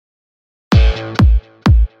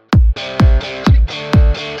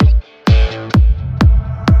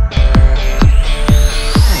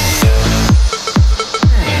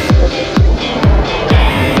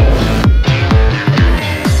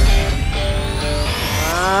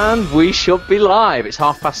And we should be live. It's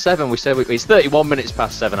 7:30. We said it's 31 minutes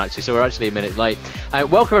past 7 actually, so we're actually a minute late.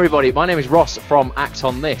 Welcome everybody. My name is Ross from Act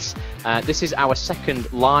On This. This is our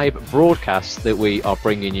second live broadcast that we are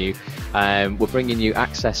bringing you. We're bringing you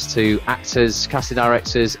access to actors, casting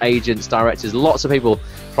directors, agents, directors, lots of people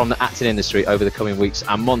from the acting industry over the coming weeks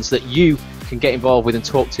and months that you can get involved with and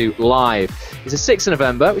talk to live. It's the 6th of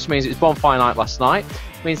November, which means it was bonfire night last night.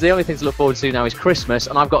 It means the only thing to look forward to now is Christmas,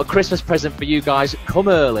 and I've got a Christmas present for you guys. Come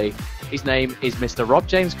early. His name is Mr. Rob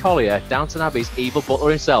James-Collier, Downton Abbey's evil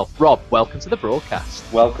butler himself. Rob, welcome to the broadcast.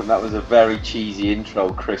 Welcome. That was a very cheesy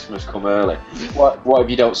intro. Christmas come early. What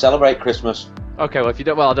if you don't celebrate Christmas? Okay, well, if you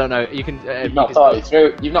don't, well, I don't know. You can. You've not thought it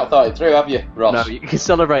through. You've not thought it through, have you, Ross? No, you can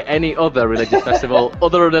celebrate any other religious festival.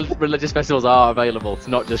 Other religious festivals are available. It's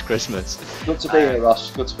not just Christmas. Good to be here, Ross.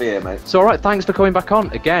 Good to be here, mate. So, all right, thanks for coming back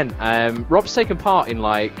on again. Rob's taken part in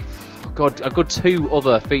a good 2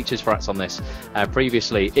 other features for Acts On This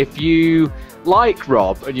previously. If you like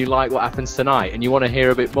Rob and you like what happens tonight and you want to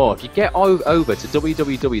hear a bit more, if you get over to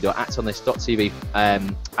www.actonthis.tv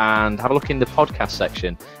and have a look in the podcast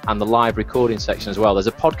section and the live recording section as well. There's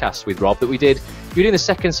a podcast with Rob that we did. You were doing the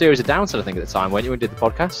second series of Downton, I think, at the time, weren't you, when we did the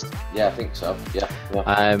podcast? Yeah, I think so. Yeah.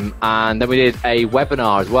 And then we did a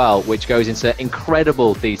webinar as well, which goes into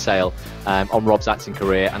incredible detail on Rob's acting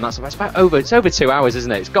career, and it's over 2 hours,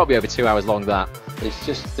 isn't it? It's got to be over 2 hours long, that. It's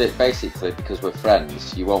just that basically, because we're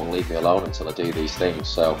friends, you won't leave me alone until I do these things,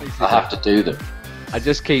 so I have to do them. I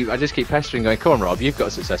just keep pestering, going, come on, Rob, you've got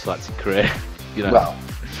a successful acting career. You know. Well,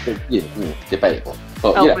 debatable.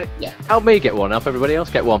 But help me get one, help everybody else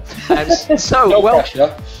get one.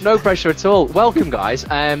 Pressure. No pressure at all. Welcome, guys.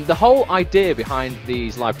 The whole idea behind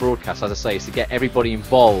these live broadcasts, as I say, is to get everybody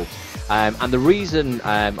involved. And the reason,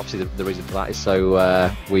 obviously, the reason for that is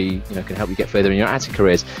so we, can help you get further in your acting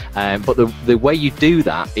careers. But the way you do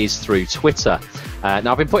that is through Twitter.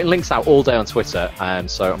 Now, I've been putting links out all day on Twitter,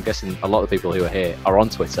 so I'm guessing a lot of the people who are here are on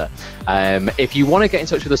Twitter. If you want to get in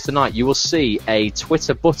touch with us tonight, you will see a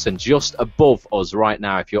Twitter button just above us right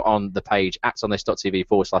now. If you're on the page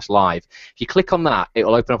actonthis.tv/live, if you click on that, it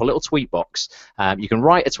will open up a little tweet box. You can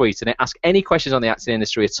write a tweet in it, ask any questions on the acting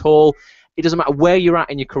industry at all. It doesn't matter where you're at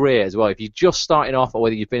in your career as well. If you're just starting off or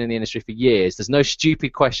whether you've been in the industry for years, there's no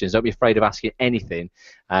stupid questions. Don't be afraid of asking anything.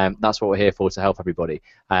 That's what we're here for, to help everybody.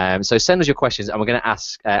 So send us your questions, and we're going to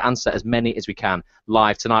answer as many as we can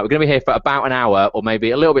live tonight. We're going to be here for about an hour or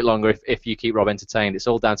maybe a little bit longer if you keep Rob entertained. It's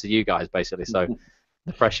all down to you guys, basically. So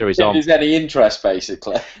the pressure is on. If there's any interest,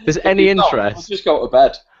 basically. If there's any interest. We'll just go to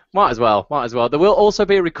bed. Might as well. There will also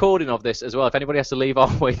be a recording of this as well. If anybody has to leave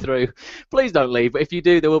halfway through, please don't leave. But if you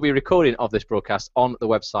do, there will be a recording of this broadcast on the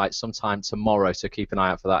website sometime tomorrow. So keep an eye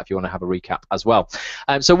out for that if you want to have a recap as well.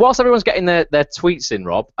 So whilst everyone's getting their tweets in,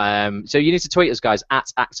 Rob, so you need to tweet us, guys,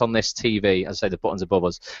 at ActOnThisTV. As I say, the button's above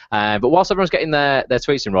us. But whilst everyone's getting their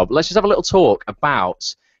tweets in, Rob, let's just have a little talk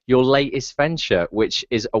about your latest venture, which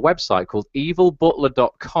is a website called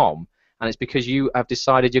evilbutler.com. And it's because you have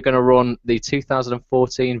decided you're going to run the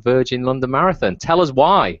 2014 Virgin London Marathon. Tell us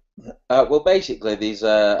why. Well, basically,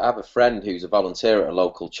 I have a friend who's a volunteer at a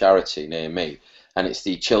local charity near me, and it's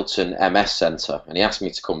the Chiltern MS Centre. And he asked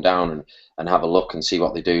me to come down and have a look and see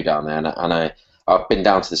what they do down there. And I've been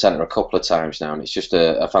down to the centre a couple of times now, and it's just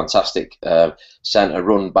a fantastic centre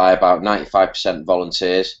run by about 95%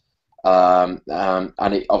 volunteers. And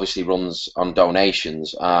it obviously runs on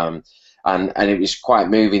donations. And it was quite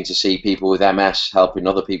moving to see people with MS helping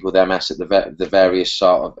other people with MS at the various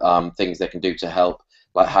sort of things they can do to help,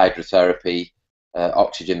 like hydrotherapy,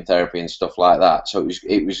 oxygen therapy, and stuff like that. So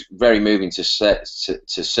it was very moving to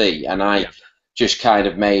see. And I just kind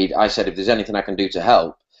of I said, if there's anything I can do to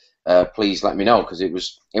help, please let me know, because it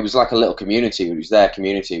was like a little community. It was their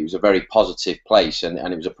community. It was a very positive place, and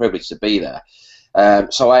it was a privilege to be there.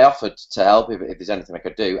 So I offered to help if there's anything I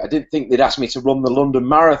could do. I didn't think they'd ask me to run the London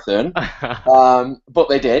Marathon, but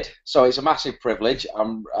they did. So it's a massive privilege.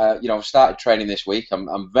 I've started training this week.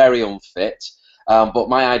 I'm very unfit, but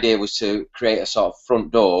my idea was to create a sort of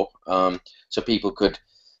front door, so people could,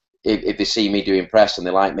 if they see me doing press and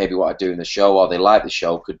they like maybe what I do in the show, or they like the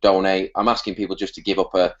show, could donate. I'm asking people just to give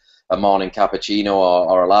up a morning cappuccino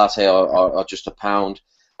or a latte or just £1.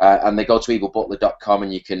 And they go to evilbutler.com,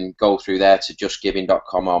 and you can go through there to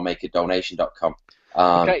justgiving.com or makeadonation.com.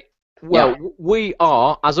 Okay. Well, we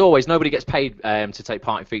are, as always. Nobody gets paid to take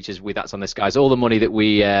part in features with That's on This, guys. All the money that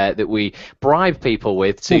we bribe people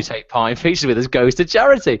with to take part in features with us goes to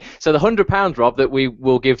charity. So the £100, Rob, that we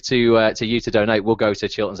will give to you to donate will go to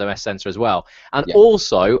Chiltern's MS Centre as well. And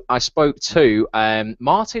also, I spoke to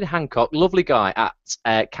Martin Hancock, lovely guy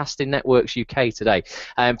at Casting Networks UK today.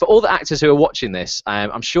 For all the actors who are watching this,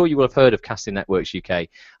 I'm sure you will have heard of Casting Networks UK.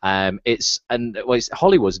 It's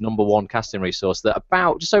Hollywood's #1 casting resource that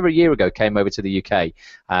about just over a year ago came over to the UK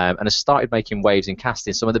and has started making waves in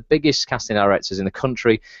casting. Some of the biggest casting directors in the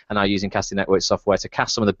country are now using Casting Network software to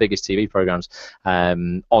cast some of the biggest TV programs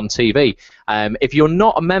on TV. If you're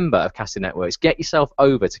not a member of Casting Networks, get yourself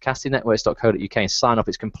over to castingnetworks.co.uk and sign up.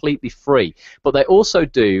 It's completely free. But they also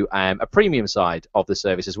do a premium side of the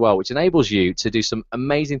service as well, which enables you to do some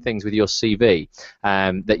amazing things with your CV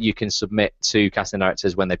that you can submit to casting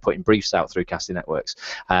directors when they're putting briefs out through Casting Networks.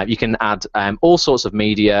 You can add all sorts of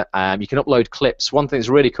media. You can upload clips. One thing that's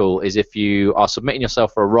really cool is if you are submitting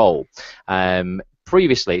yourself for a role,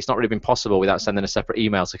 previously it's not really been possible without sending a separate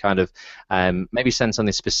email to kind of maybe send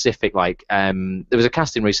something specific. Like there was a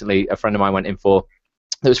casting recently a friend of mine went in for.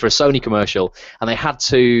 It was for a Sony commercial, and they had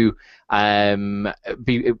to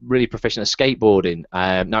be really proficient at skateboarding.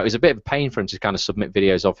 Now, it was a bit of a pain for him to kind of submit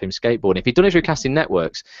videos of him skateboarding. If he'd done it through Casting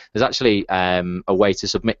Networks, there's actually a way to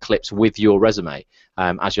submit clips with your resume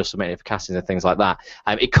as you're submitting it for castings and things like that.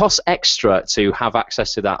 It costs extra to have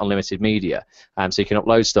access to that unlimited media, so you can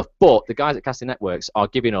upload stuff. But the guys at Casting Networks are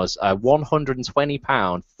giving us a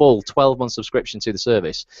 £120 full 12-month subscription to the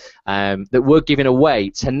service that we're giving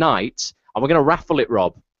away tonight. And we're going to raffle it,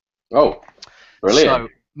 Rob. Oh, brilliant. So,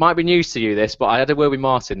 might be news to you, this, but I had a word with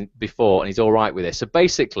Martin before, and he's all right with this. So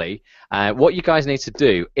basically, what you guys need to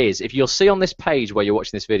do is, if you'll see on this page where you're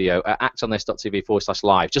watching this video, at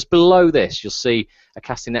actonthis.tv/live, just below this, you'll see a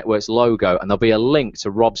Casting Networks logo, and there'll be a link to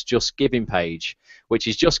Rob's Just Giving page, which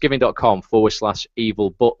is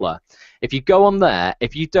justgiving.com/evilbutler. If you go on there,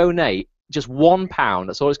 if you donate just £1,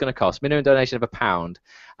 that's all it's going to cost, minimum donation of £1,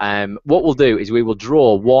 what we'll do is we will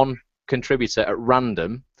draw one contributor at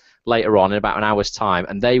random later on in about an hour's time,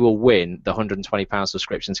 and they will win the £120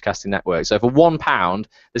 subscription to Casting Network. So for £1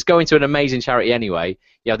 that's going to an amazing charity anyway,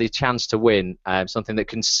 you have the chance to win something that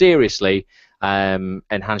can seriously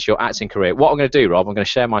enhance your acting career. What I'm going to do, Rob, I'm going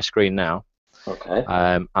to share my screen now. Okay.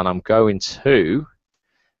 And I'm going to you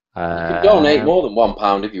can donate more than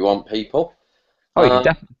 £1 if you want, people. Oh, you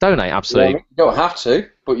can donate, absolutely. You don't have to,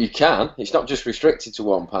 but you can. It's not just restricted to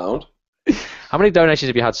 £1. How many donations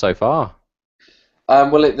have you had so far?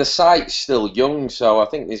 Well, the site's still young, so I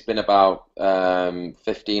think there's been about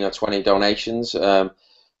 15 or 20 donations.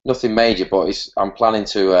 Nothing major, but I'm planning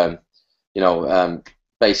to,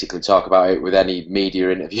 basically talk about it with any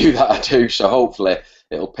media interview that I do. So hopefully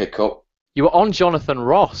it'll pick up. You were on Jonathan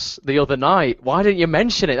Ross the other night. Why didn't you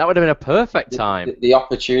mention it? That would have been a perfect time. The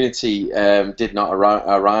opportunity did not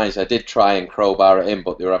arise. I did try and crowbar it in,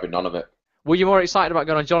 but they were having none of it. Were you more excited about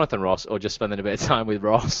going on Jonathan Ross or just spending a bit of time with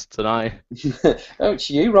Ross tonight? Oh, it's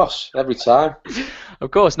you, Ross, every time. Of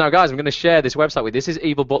course. Now, guys, I'm going to share this website with you. This is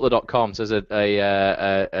evilbutler.com, so there's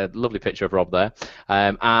a lovely picture of Rob there.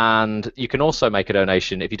 And you can also make a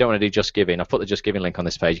donation if you don't want to do Just Giving. I've put the Just Giving link on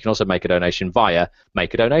this page. You can also make a donation via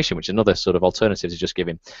Make a Donation, which is another sort of alternative to Just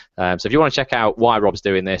Giving. So if you want to check out why Rob's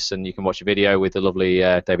doing this, and you can watch a video with the lovely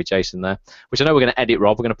David Jason there, which I know we're going to edit,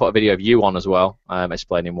 Rob. We're going to put a video of you on as well,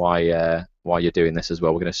 explaining why you're doing this as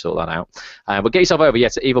well. We're going to sort that out. But get yourself over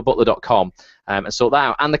to evilbutler.com and sort that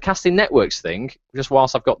out. And the Casting Networks thing, just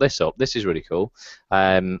whilst I've got this up, this is really cool.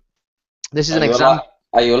 This is an example.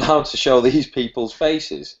 Are you allowed to show these people's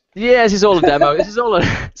faces? Yeah, this is all a demo. It's all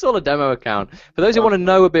a demo account. For those who want to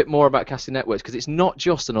know a bit more about Casting Networks, because it's not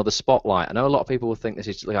just another Spotlight. I know a lot of people will think this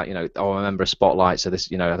is like, oh, I'm a member of Spotlight, so this,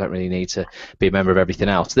 I don't really need to be a member of everything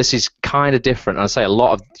else. This is kind of different, and I say a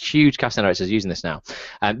lot of huge casting directors are using this now.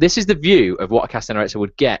 This is the view of what a casting director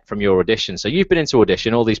would get from your audition. So you've been into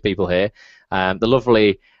audition, all these people here. The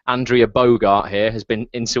lovely Andrea Bogart here has been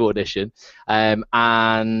into audition,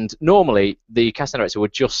 and normally the casting director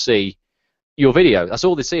would just see your video. That's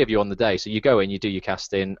all they see of you on the day. So you go in, you do your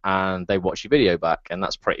casting, and they watch your video back, and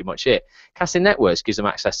that's pretty much it. Casting Networks gives them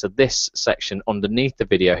access to this section underneath the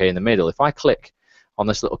video here in the middle. If I click on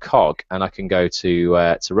this little cog and I can go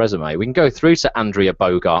to resume, we can go through to Andrea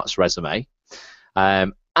Bogart's resume,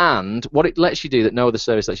 and what it lets you do that no other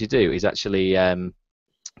service lets you do is actually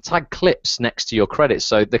tag clips next to your credits.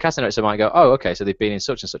 So the casting director might go, oh, okay, so they've been in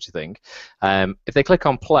such and such a thing. If they click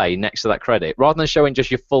on play next to that credit, rather than showing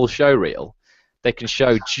just your full show reel, they can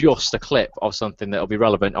show just a clip of something that will be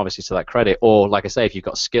relevant, obviously, to that credit. Or, like I say, if you've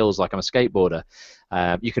got skills like I'm a skateboarder,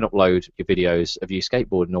 you can upload your videos of you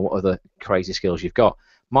skateboarding or what other crazy skills you've got.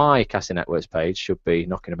 My Casting Networks page should be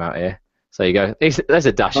knocking about here. So there you go. There's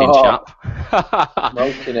a dashing chap.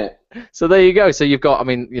 Smoking it. So there you go. So you've got, I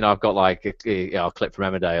mean, I've got like a clip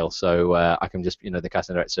from Emmerdale, so I can just, the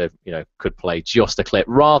casting director, could play just a clip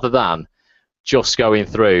rather than just going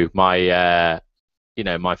through my,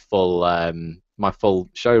 my full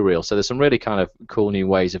show reel. So there's some really kind of cool new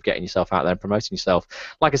ways of getting yourself out there and promoting yourself.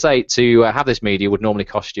 Like I say, to have this media would normally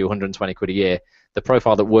cost you 120 quid a year. The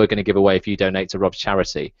profile that we're going to give away if you donate to Rob's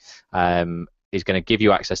charity is going to give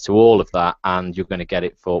you access to all of that, and you're going to get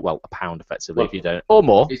it for, well, £1 effectively if you don't, or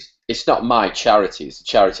more. It's not my charity, it's the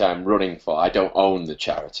charity I'm running for. I don't own the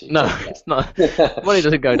charity. No, it's not. Money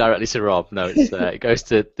doesn't go directly to Rob. No, it goes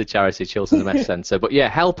to the charity Chiltern MS Centre. But yeah,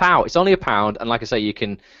 help out. It's only £1, and like I say, you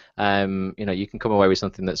can you can come away with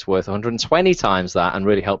something that's worth 120 times that and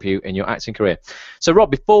really help you in your acting career. So Rob,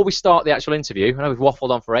 before we start the actual interview, I know we've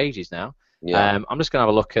waffled on for ages now. Yeah. I'm just going to have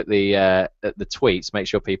a look at the tweets, make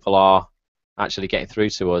sure people are actually getting through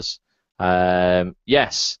to us.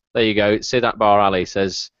 Yes, there you go. Sidat Bar Ali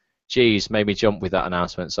says, geez, made me jump with that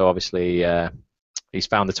announcement. So obviously he's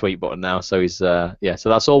found the tweet button now. So he's so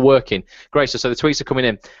that's all working. Great. So the tweets are coming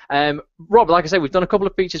in. Rob, like I said, we've done a couple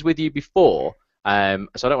of features with you before. So I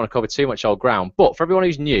don't want to cover too much old ground. But for everyone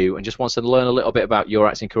who's new and just wants to learn a little bit about your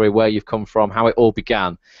acting career, where you've come from, how it all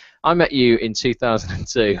began, I met you in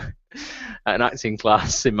 2002 at an acting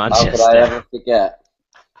class in Manchester. How could I ever forget?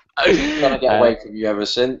 I'm trying to get away from you ever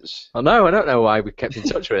since. I know. I don't know why we kept in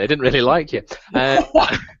touch with it. I didn't really like you.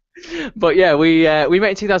 But yeah, we met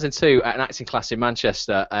in 2002 at an acting class in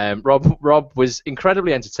Manchester. Rob was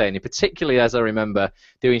incredibly entertaining, particularly as I remember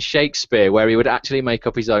doing Shakespeare, where he would actually make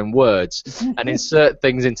up his own words and insert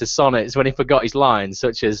things into sonnets when he forgot his lines,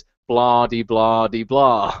 such as blah-de blah-de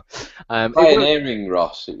blah. Pioneering,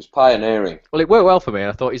 Ross. It was pioneering. Well, it worked well for me, and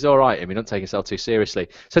I thought he's all right. I mean, don't take yourself too seriously.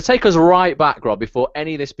 So take us right back, Rob, before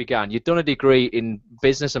any of this began. You'd done a degree in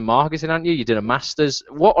business and marketing, hadn't you? You did a master's.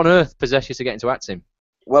 What on earth possessed you to get into acting?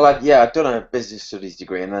 Well, I'd done a business studies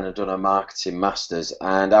degree and then I'd done a marketing master's,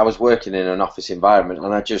 and I was working in an office environment,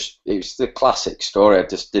 and it was the classic story. I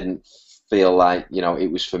just didn't feel like,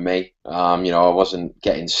 it was for me. I wasn't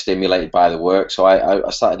getting stimulated by the work, so I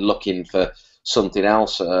started looking for something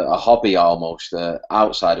else, a hobby almost,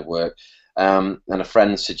 outside of work. And a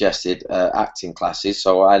friend suggested acting classes,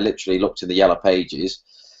 so I literally looked in the yellow pages,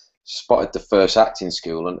 spotted the first acting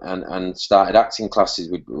school, and started acting classes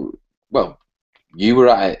with, well, you were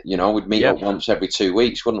at it, we'd meet up once every 2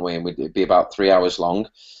 weeks, wouldn't we? And it'd be about 3 hours long,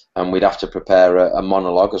 and we'd have to prepare a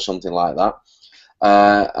monologue or something like that.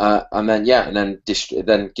 And then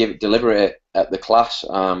deliver it at the class.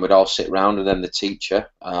 We'd all sit round, and then the teacher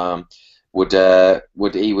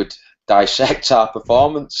would dissect our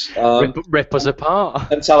performance, rip us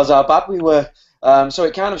apart, and tell us how bad we were. So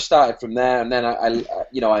it kind of started from there, and then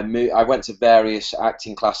I went to various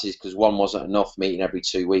acting classes because one wasn't enough. Meeting every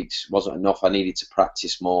 2 weeks wasn't enough. I needed to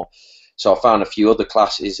practice more. So I found a few other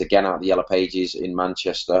classes, again out of the yellow pages in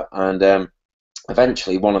Manchester, and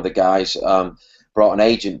eventually one of the guys brought an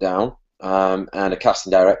agent down and a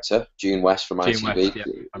casting director, June West from ITV. West,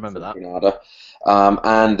 I remember that.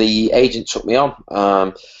 And the agent took me on,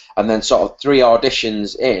 and then sort of 3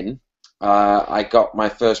 auditions in, I got my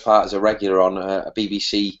first part as a regular on a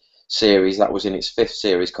BBC series that was in its 5th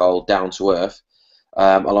series called Down to Earth,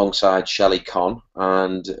 alongside Shelley Conn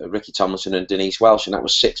and Ricky Tomlinson and Denise Welsh, and that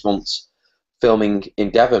was 6 months filming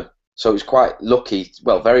in Devon. So it was quite lucky,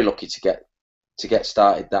 well, very lucky to get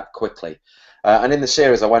started that quickly. And in the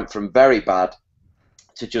series, I went from very bad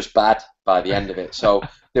to just bad by the end of it. So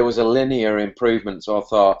there was a linear improvement. So I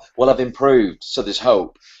thought, well, I've improved, so there's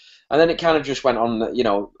hope. And then it kind of just went on,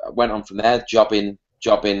 went on from there, jobbing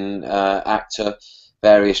actor,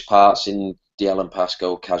 various parts in DL and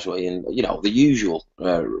Pasco, Casualty, and, the usual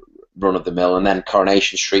run of the mill. And then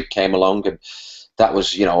Coronation Street came along, and that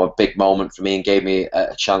was, a big moment for me and gave me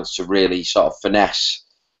a chance to really sort of finesse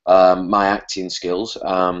my acting skills.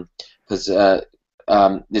 Because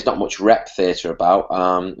there's not much rep theatre about.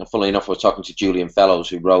 And funnily enough, I was talking to Julian Fellows,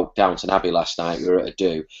 who wrote Downton Abbey last night. We were at a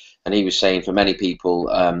do, and he was saying for many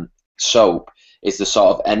people, soap is the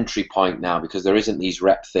sort of entry point now, because there isn't these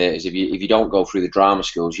rep theatres. If you don't go through the drama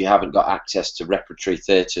schools, you haven't got access to repertory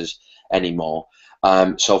theatres anymore.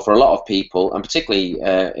 So for a lot of people, and particularly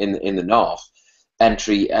in the north,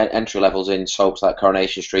 entry levels in soaps like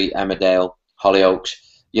Coronation Street, Emmerdale, Hollyoaks,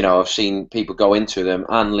 I've seen people go into them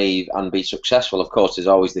and leave and be successful. Of course, there's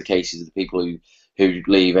always the cases of the people who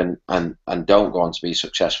leave and don't go on to be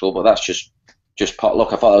successful, but that's just just pot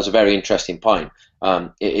luck. I thought that was a very interesting point.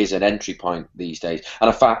 It is an entry point these days, and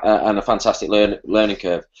a fantastic learning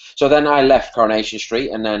curve. So then I left Coronation Street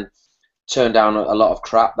and then turned down a lot of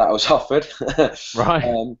crap that I was offered.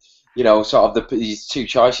 Right. You know, sort of these two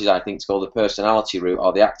choices, I think, to go the personality route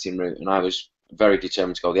or the acting route, and I was very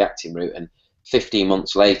determined to go the acting route. And 15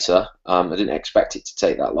 months later, I didn't expect it to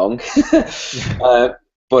take that long,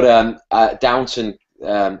 but Downton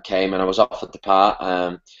came and I was offered the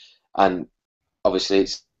part, and obviously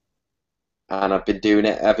and I've been doing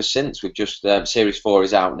it ever since. We've just series 4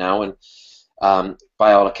 is out now, and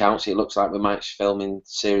by all accounts, it looks like we might film in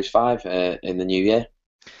series 5 in the new year.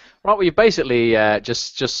 Right, well, you basically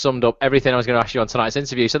just summed up everything I was going to ask you on tonight's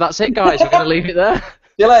interview. So that's it, guys. We're going to leave it there.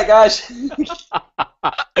 See you later, guys.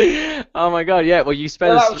 Oh my God, yeah. Well, you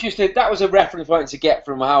spent. Well, that was a reference point to get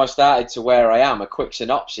from how I started to where I am. A quick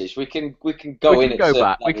synopsis. We can go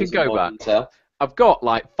back. We can go back. Detail. I've got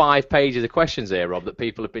like 5 pages of questions here, Rob, that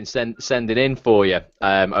people have been sending in for you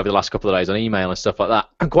over the last couple of days on email and stuff like that,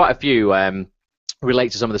 and quite a few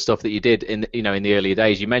relate to some of the stuff that you did in the earlier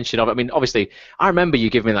days. You mentioned, I mean, obviously, I remember you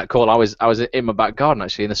giving me that call. I was in my back garden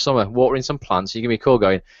actually in the summer watering some plants. You give me a call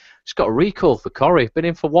going, just got a recall for Corrie. Been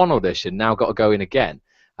in for 1 audition, now got to go in again.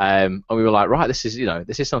 And we were like, right, this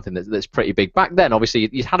is something that's pretty big. Back then, obviously,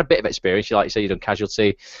 you had a bit of experience. You, like you say, you'd done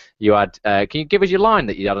Casualty. You had. Can you give us your line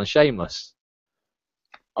that you had on Shameless?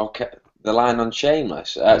 Okay, the line on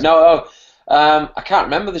Shameless. No, I can't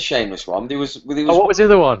remember the Shameless one. There was. Oh, what was the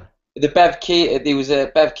other one? The Bev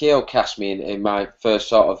Keogh cast me in my first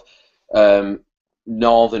sort of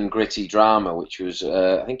northern gritty drama, which was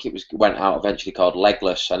I think went out eventually called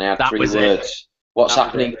Legless, and I had 3 words. What's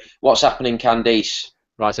happening? What's happening, Candice?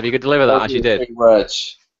 Right, so if you could deliver that as you did. 3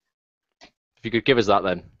 words. If you could give us that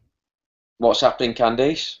then. What's happening,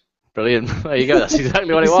 Candice? Brilliant. There you go. That's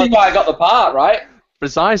exactly what it was. See why I got the part, right?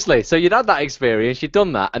 Precisely. So you'd had that experience, you'd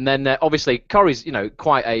done that, and then obviously Corrie's,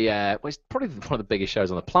 quite a, well, it's probably one of the biggest shows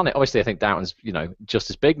on the planet. Obviously, I think Downton's, just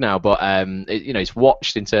as big now, but it's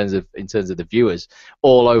watched in terms of the viewers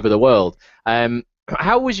all over the world.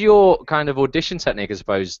 How was your kind of audition technique, I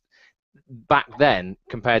suppose, back then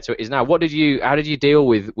compared to it is now? How did you deal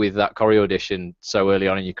with that Corrie audition so early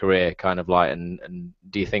on in your career, kind of like, and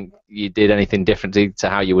do you think you did anything differently to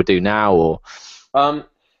how you would do now, or?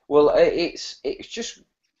 Well, it's just,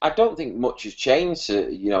 I don't think much has changed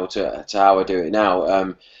to how I do it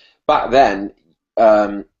now. Back then,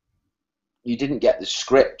 you didn't get the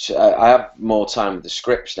script. I have more time with the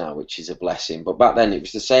scripts now, which is a blessing. But back then, it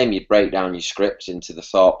was the same. You'd break down your scripts into the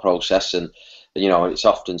thought process, and it's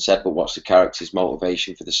often said, but what's the character's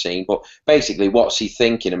motivation for the scene? But basically, what's he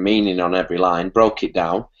thinking and meaning on every line? Broke it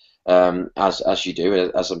down. As you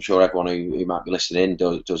do, as I'm sure everyone who might be listening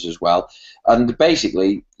does as well. And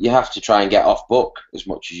basically, you have to try and get off book as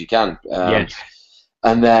much as you can. Yes.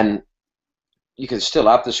 And then you can still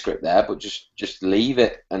have the script there, but just leave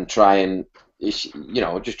it and try and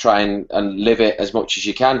just try and live it as much as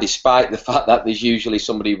you can, despite the fact that there's usually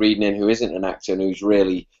somebody reading in who isn't an actor and who's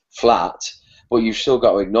really flat. But you've still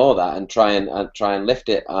got to ignore that and try and lift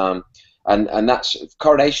it. And that's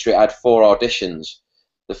Coronation Street. I had 4 auditions.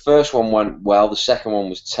 The first one went well. The second one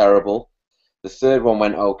was terrible. The third one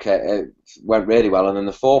went okay. Went really well, and then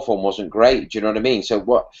the fourth one wasn't great. Do you know what I mean?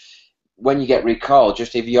 So when you get recalled,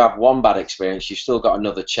 just if you have one bad experience, you've still got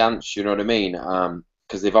another chance. Do you know what I mean?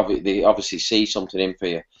 Because they obviously see something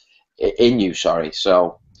in you. Sorry.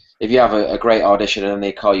 So if you have a great audition and then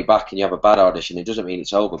they call you back and you have a bad audition, it doesn't mean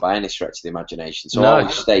it's over by any stretch of the imagination. So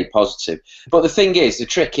always stay positive. But the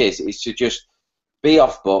trick is to just be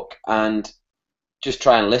off book and just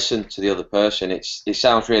try and listen to the other person. It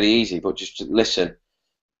sounds really easy, but just listen to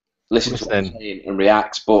what they're saying and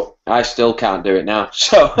react. But I still can't do it now.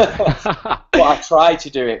 So, but I try to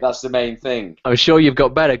do it. That's the main thing. I'm sure you've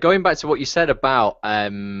got better. Going back to what you said about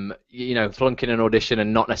flunking an audition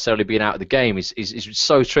and not necessarily being out of the game is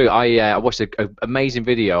so true. I watched an amazing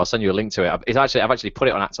video. I'll send you a link to it. I've actually put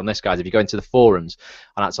it on Acts on This, guys. If you go into the forums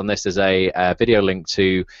on Acts on This, there's a video link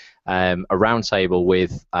to a roundtable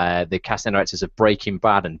with the casting directors of Breaking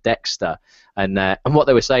Bad and Dexter, and what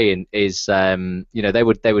they were saying is, they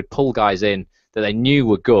would pull guys in that they knew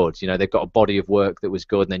were good. They've got a body of work that was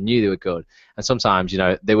good, and they knew they were good. And sometimes,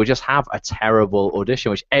 they would just have a terrible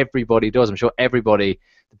audition, which everybody does. I'm sure everybody,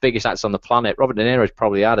 the biggest actor on the planet, Robert De Niro's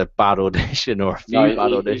probably had a bad audition or a few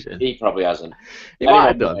bad auditions. He probably hasn't. He might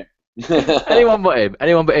have done. anyone but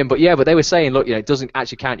him. But yeah, but they were saying, look, it doesn't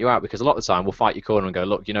actually count you out, because a lot of the time we'll fight your corner and go,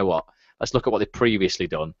 look, you know what? Let's look at what they've previously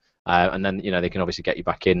done, and then they can obviously get you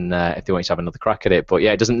back in if they want you to have another crack at it. But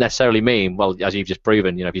yeah, it doesn't necessarily mean, well, as you've just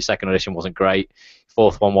proven, if your second audition wasn't great,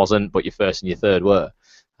 fourth one wasn't, but your first and your third were.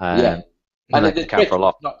 Yeah. And that the can count trick for a is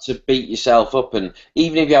lot. not to beat yourself up. And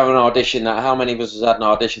even if you have an audition, that how many of us has had an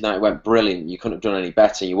audition that went brilliant, you couldn't have done any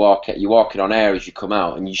better. You're walking on air as you come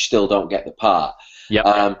out, and you still don't get the part. Yep.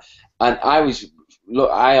 And I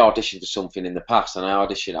auditioned for something in the past, and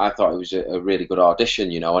I thought it was a really good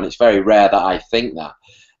audition, and it's very rare that I think that.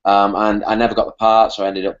 And I never got the part, so I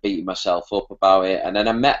ended up beating myself up about it. And then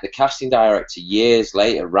I met the casting director years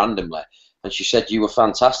later, randomly, and she said, "You were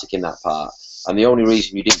fantastic in that part, and the only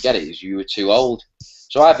reason you didn't get it is you were too old."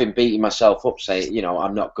 So I've been beating myself up, saying,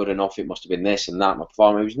 I'm not good enough, it must have been this and that, my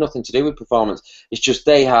performance. It was nothing to do with performance. It's just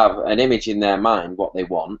they have an image in their mind, what they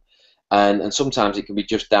want, and sometimes it can be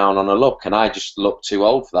just down on a look, and I just look too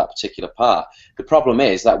old for that particular part. The problem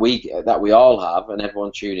is that we all have, and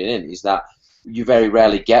everyone tuning in, is that you very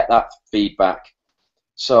rarely get that feedback.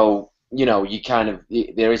 So,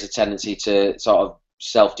 there is a tendency to sort of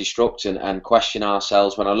self-destruct and question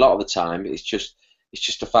ourselves, when a lot of the time it's just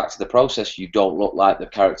a fact of the process. You don't look like the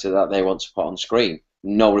character that they want to put on screen.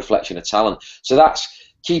 No reflection of talent. So that's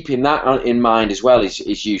keeping that in mind as well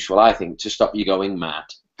is useful, I think, to stop you going mad.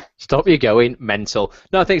 Stop you going mental.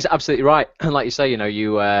 No, I think it's absolutely right. And like you say, I've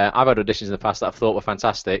had auditions in the past that I've thought were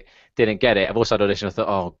fantastic, didn't get it. I've also had auditions I thought,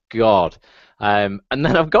 oh God, and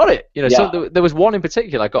then I've got it. So there was one in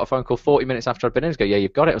particular. I got a phone call 40 minutes after I'd been in. Go, yeah,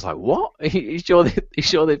 you've got it. I was like, what? You sure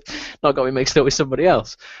they've not got me mixed up with somebody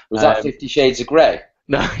else? Was that 50 Shades of Grey?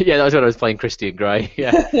 No, yeah, that was when I was playing Christian Grey.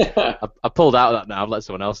 Yeah, I pulled out of that now. I've let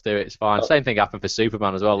someone else do it. It's fine. Same thing happened for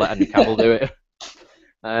Superman as well. Let Henry Cavill do it.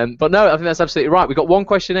 But no, I think that's absolutely right. We've got one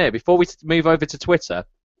question here before we move over to Twitter.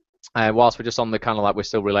 Whilst we're just on the kind of like we're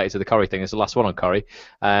still related to the Corrie thing, it's the last one on Corrie.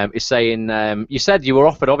 Is saying you said you were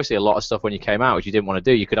offered obviously a lot of stuff when you came out which you didn't want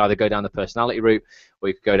to do. You could either go down the personality route or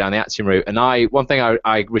you could go down the acting route. And one thing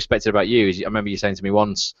I respected about you is I remember you saying to me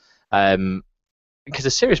once, because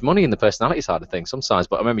there's serious money in the personality side of things sometimes.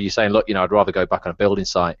 But I remember you saying, look, I'd rather go back on a building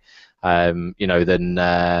site, than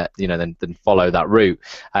follow that route.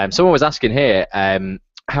 Someone was asking here,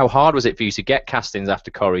 how hard was it for you to get castings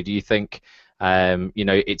after Corrie? Do you think,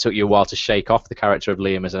 it took you a while to shake off the character of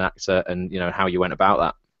Liam as an actor, and how you went about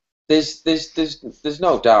that? There's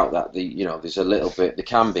no doubt that there's a little bit. There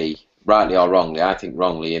can be, rightly or wrongly, I think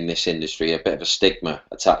wrongly in this industry, a bit of a stigma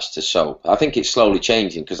attached to soap. I think it's slowly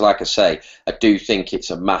changing because, like I say, I do think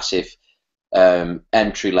it's a massive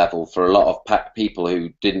entry level for a lot of people who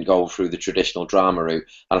didn't go through the traditional drama route,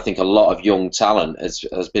 and I think a lot of young talent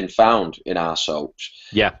has been found in our soaps.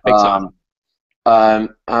 Yeah, big time.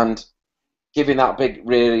 And giving that big,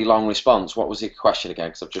 really long response, what was the question again?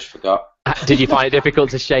 Because I've just forgot. Did you find it difficult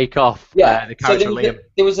to shake off the character of Liam?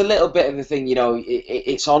 There was a little bit of the thing,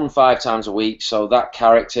 it's on 5 times a week, so that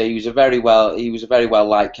character, he was a very well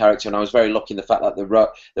liked character, and I was very lucky in the fact that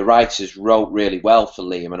the writers wrote really well for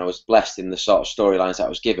Liam, and I was blessed in the sort of storylines that I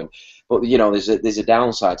was given. But there's a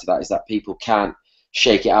downside to that, is that people can't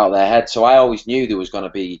shake it out of their head. So I always knew there was going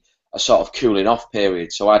to be a sort of cooling off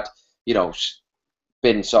period. So I'd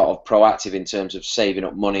been sort of proactive in terms of saving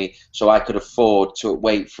up money so I could afford to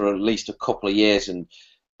wait for at least a couple of years and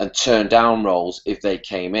turn down roles if they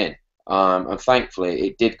came in. And thankfully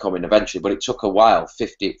it did come in eventually, but it took a while,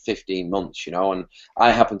 15 months, and I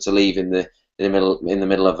happened to leave in the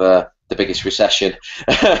middle of the biggest recession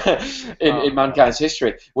in mankind's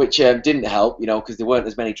history, which didn't help, because there weren't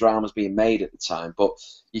as many dramas being made at the time. But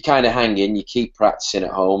you kind of hang in, you keep practicing at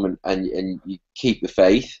home, and you keep the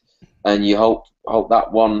faith, and you hope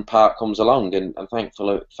that one part comes along, and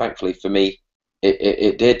thankfully for me,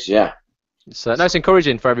 it did, yeah. So no, it's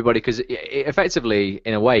encouraging for everybody because it effectively,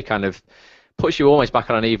 in a way, kind of puts you almost back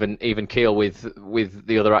on an even keel with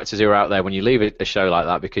the other actors who are out there when you leave a show like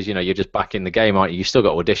that, because you're just back in the game, aren't you? You still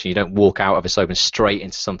got audition. You don't walk out of a soap and straight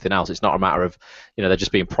into something else. It's not a matter of there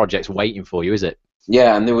just being projects waiting for you, is it?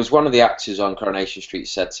 Yeah, and there was one of the actors on Coronation Street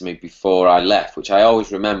said to me before I left, which I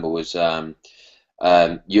always remember, was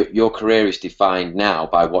your career is defined now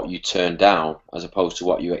by what you turn down as opposed to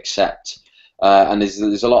what you accept. And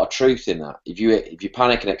there's a lot of truth in that. If you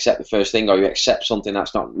panic and accept the first thing, or you accept something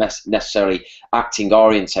that's not necessarily acting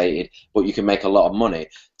orientated, but you can make a lot of money,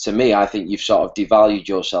 to me, I think you've sort of devalued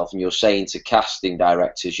yourself, and you're saying to casting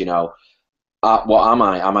directors, what am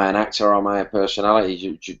I? Am I an actor, or am I a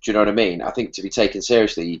personality? Do you know what I mean? I think to be taken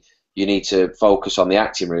seriously, you need to focus on the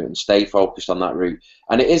acting route and stay focused on that route.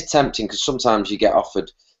 And it is tempting because sometimes you get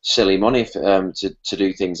offered silly money to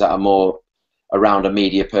do things that are more around a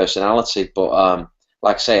media personality. But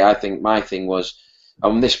like I say, I think my thing was,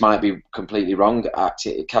 and this might be completely wrong,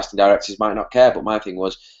 casting directors might not care, but my thing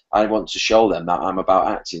was, I want to show them that I'm about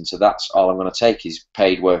acting, so that's all I'm going to take is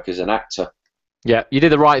paid work as an actor. Yeah, you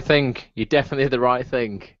did the right thing. You definitely did the right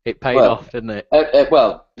thing. It paid Well, off, didn't it?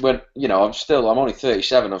 well, when I'm only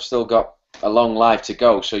 37. I've still got a long life to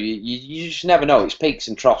go. So you just never know. It's peaks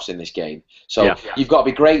and troughs in this game. So Yeah. you've got to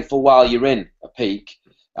be grateful while you're in a peak,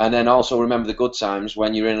 and then also remember the good times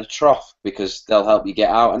when you're in a trough because they'll help you get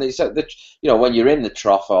out. And it's when you're in the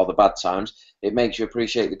trough or the bad times, it makes you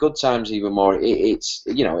appreciate the good times even more. It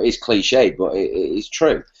is cliche, but it is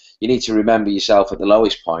true. You need to remember yourself at the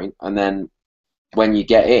lowest point, and then when you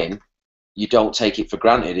get in, you don't take it for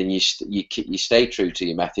granted, and you stay true to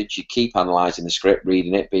your methods. You keep analysing the script,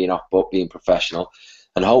 reading it, being off book, being professional,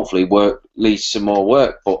 and hopefully work leads to more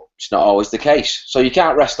work. But it's not always the case. So you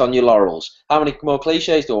can't rest on your laurels. How many more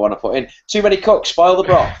cliches do I want to put in? Too many cooks spoil the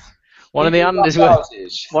broth. One of the hand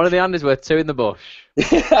is worth two in the bush.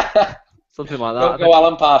 Something like that. Don't go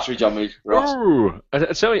Alan Partridge on me, Ross. Oh,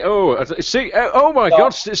 I tell you, oh my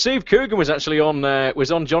God, Steve Coogan was actually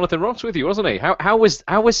on Jonathan Ross with you, wasn't he? How was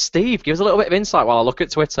Steve? Give us a little bit of insight while I look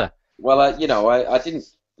at Twitter. Well, I didn't.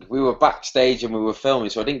 We were backstage and we were filming,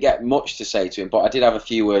 so I didn't get much to say to him, but I did have a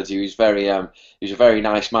few words. He was a very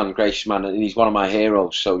nice man, gracious man, and he's one of my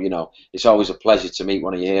heroes. So it's always a pleasure to meet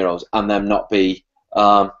one of your heroes and them not be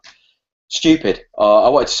stupid. I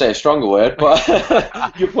wanted to say a stronger word, but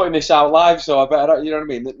you're putting this out live, so I better. You know what I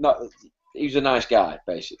mean? He was a nice guy,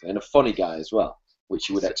 basically, and a funny guy as well, which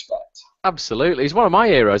you would expect. Absolutely, he's one of my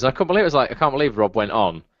heroes. I can't believe Rob went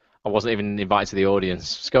on. I wasn't even invited to the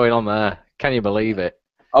audience. What's going on there? Can you believe it?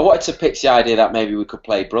 I wanted to pitch the idea that maybe we could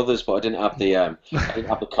play brothers, but I didn't have the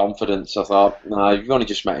confidence. I thought, no, you've only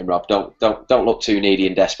just met him, Rob. Don't look too needy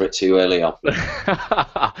and desperate too early on.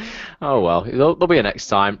 Oh well, there'll be a next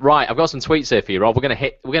time. Right, I've got some tweets here for you, Rob. We're gonna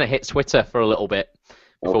hit Twitter for a little bit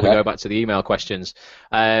before we go back to the email questions.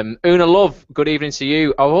 Una Love, good evening to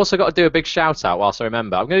you. I've also got to do a big shout out whilst I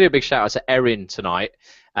remember. I'm going to do a big shout out to Erin tonight.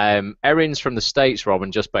 Erin's from the States, Rob,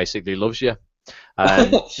 and just basically loves you. I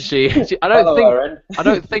don't think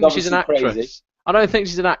she's an actress. Crazy. I don't think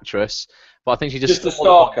she's an actress, but I think she just a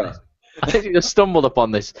stalker. I think she just stumbled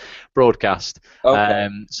upon this broadcast,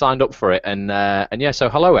 signed up for it, and yeah. So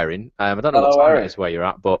hello, Erin. I don't know what time it is where you're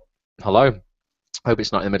at, but hello. Hope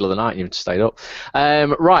it's not in the middle of the night and you've stayed up.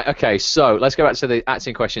 Right, okay. So let's go back to the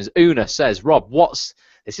acting questions. Una says, Rob,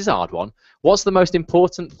 this is a hard one. What's the most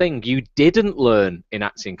important thing you didn't learn in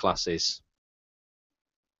acting classes?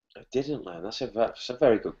 I didn't learn. That's a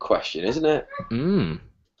very good question, isn't it?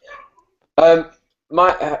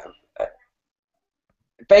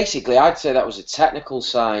 Basically, I'd say that was a technical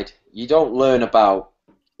side. You don't learn about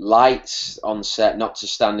lights on set, not to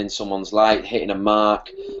stand in someone's light, hitting a mark,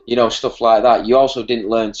 stuff like that. You also didn't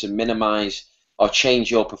learn to minimise or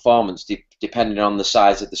change your performance depending on the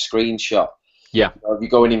size of the screenshot. Yeah. If you're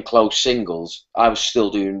going in close singles, I was still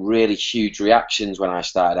doing really huge reactions when I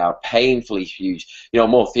started out, painfully huge,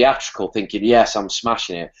 more theatrical, thinking, yes, I'm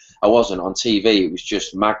smashing it. I wasn't. On TV, it was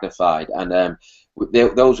just magnified. And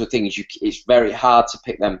those were things, it's very hard to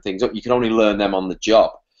pick them things up. You can only learn them on the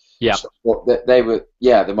job. Yeah. So they were,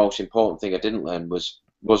 the most important thing I didn't learn was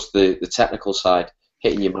the technical side,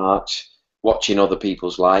 hitting your marks, watching other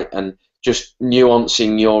people's light, and just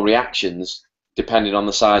nuancing your reactions depending on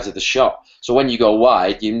the size of the shot. So when you go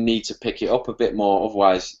wide, you need to pick it up a bit more.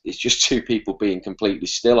 Otherwise, it's just two people being completely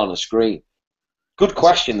still on a screen. Good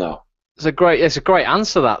question, though. It's a great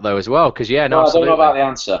answer, that, though, as well. Because I don't know about the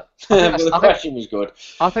answer. The question was good.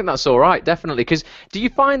 I think that's all right, definitely. Because do you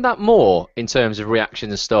find that more in terms of reaction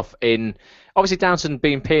and stuff in, obviously, Downton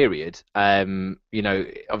being period,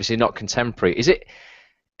 obviously not contemporary. Is it,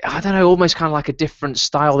 I don't know, almost kind of like a different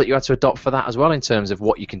style that you had to adopt for that as well in terms of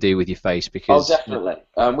what you can do with your face? Because definitely.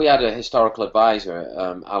 We had a historical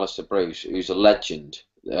advisor, Alistair Bruce, who's a legend.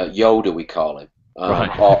 Yoda, we call him, right.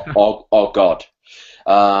 or God,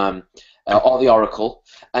 or the Oracle.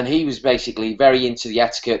 And he was basically very into the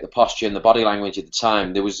etiquette, the posture, and the body language at the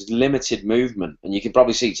time. There was limited movement, and you can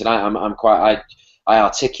probably see tonight. I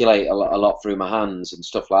articulate a lot through my hands and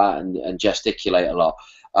stuff like that, and gesticulate a lot.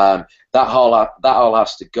 That all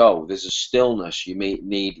has to go. There's a stillness you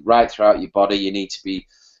need right throughout your body.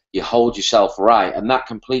 You hold yourself right, and that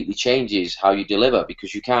completely changes how you deliver,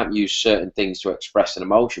 because you can't use certain things to express an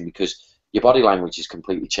emotion because your body language is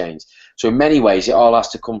completely changed. So in many ways, it all has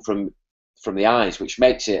to come from the eyes, which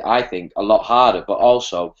makes it, I think, a lot harder, but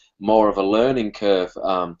also more of a learning curve.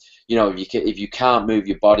 If you can't move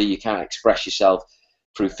your body, you can't express yourself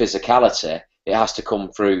through physicality. It has to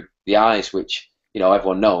come through the eyes, which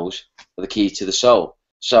everyone knows are the key to the soul.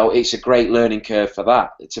 So it's a great learning curve for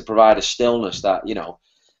that, to provide a stillness that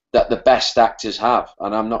that the best actors have.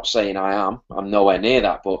 And I'm not saying I'm nowhere near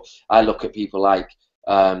that, but I look at people like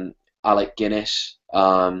Alec Guinness,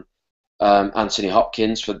 Anthony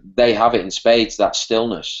Hopkins, they have it in spades, that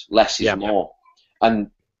stillness, less is more.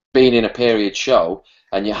 And being in a period show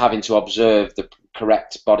and you're having to observe the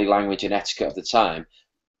correct body language and etiquette of the time,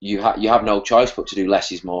 you have no choice but to do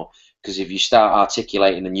less is more. Because if you start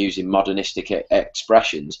articulating and using modernistic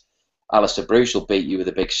expressions, Alistair Bruce will beat you with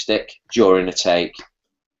a big stick during a take.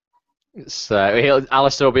 So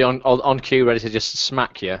Alistair will be on cue, ready to just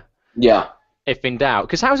smack you. Yeah. If in doubt.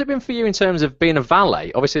 Because how's it been for you in terms of being a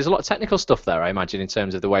valet? Obviously, there's a lot of technical stuff there, I imagine, in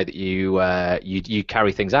terms of the way that you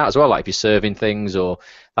carry things out as well, like if you're serving things or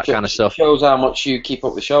that kind of stuff. Shows how much you keep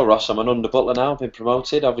up the show, Ross. I'm an under butler now. I've been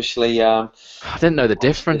promoted, obviously. I didn't know the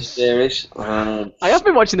difference. Series. I have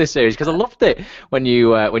been watching this series because I loved it when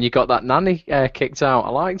you got that nanny kicked out. I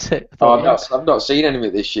liked it. I've not seen any of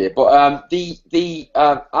it this year, but the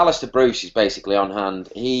Alistair Bruce is basically on hand.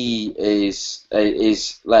 He is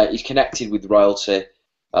he's connected with royalty.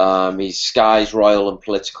 He's Sky's royal and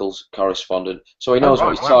political correspondent, so he knows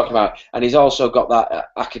what he's talking about. And he's also got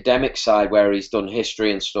that academic side where he's done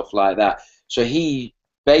history and stuff like that. So he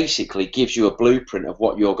basically gives you a blueprint of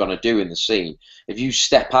what you're going to do in the scene. If you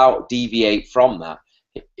step out, deviate from that,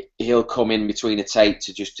 he'll come in between a take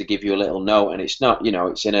to give you a little note. And it's not,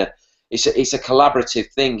 it's a collaborative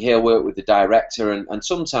thing. He'll work with the director, and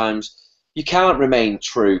sometimes you can't remain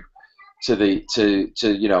true to the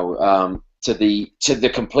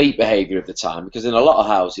complete behaviour of the time, because in a lot of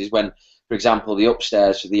houses, when, for example, the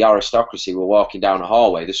upstairs, the aristocracy were walking down a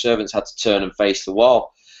hallway, the servants had to turn and face the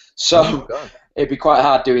wall. So it'd be quite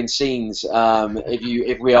hard doing scenes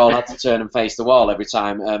if we all had to turn and face the wall every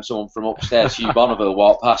time someone from upstairs, Hugh Bonneville,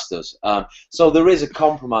 walked past us. So there is a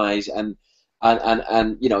compromise, and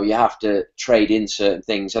you have to trade in certain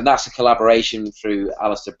things, and that's a collaboration through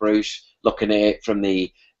Alistair Bruce, looking at it from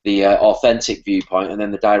the authentic viewpoint, and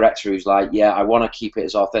then the director who's like, yeah, I want to keep it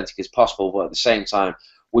as authentic as possible, but at the same time,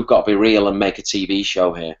 we've got to be real and make a TV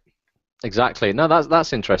show here. Exactly. No,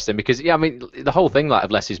 that's interesting, because I mean, the whole thing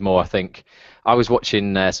of less is more. I think I was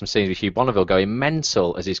watching some scenes with Hugh Bonneville going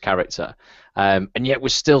mental as his character, and yet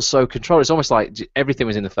was still so controlled. It's almost like everything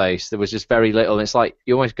was in the face. There was just very little, and it's like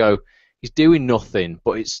you almost go, he's doing nothing,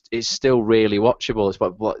 but it's still really watchable. It's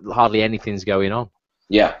like hardly anything's going on.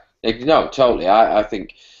 Yeah. No, totally. I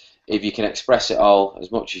think if you can express it all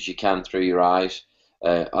as much as you can through your eyes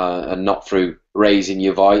and not through raising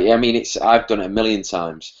your voice. I mean, I've done it a million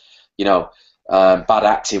times. Bad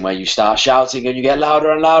acting where you start shouting and you get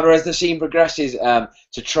louder and louder as the scene progresses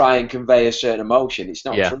to try and convey a certain emotion. It's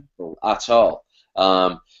not truthful at all.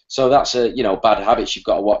 So that's bad habits you've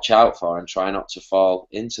got to watch out for and try not to fall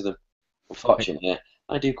into them. Unfortunately,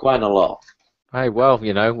 I do quite a lot. Hey, well,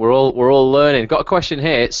 we're all learning. Got a question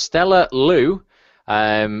here. Stella Lou,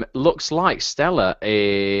 looks like Stella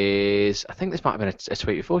is, I think this might have been a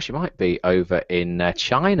tweet before, she might be over in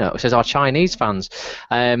China. It says our Chinese fans.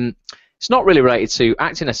 It's not really related to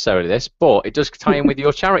acting necessarily, this, but it does tie in with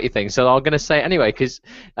your charity thing, so I'm going to say it anyway, because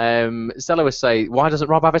Stella would say, why doesn't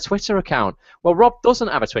Rob have a Twitter account? Well, Rob doesn't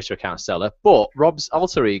have a Twitter account, Stella, but Rob's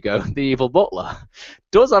alter ego, the Evil Butler,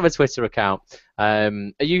 does have a Twitter account.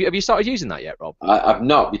 Have you started using that yet, Rob? I've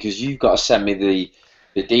not, because you've got to send me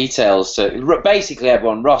the details. Basically,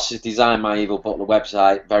 everyone, Ross has designed my Evil Butler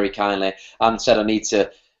website very kindly and said I need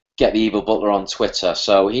to get the Evil Butler on Twitter,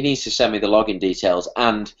 so he needs to send me the login details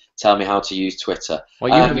and tell me how to use Twitter.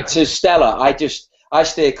 Well, to Stella, I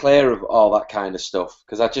stay clear of all that kind of stuff,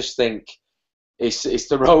 because I just think it's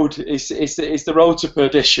the road it's the road to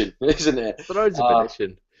perdition, isn't it? It's the road to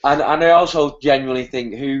perdition. And I also genuinely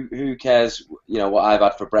think who cares, what I've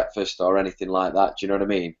had for breakfast or anything like that. Do you know what I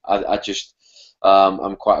mean? I just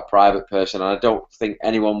I'm quite a private person, and I don't think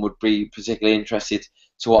anyone would be particularly interested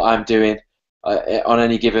to what I'm doing on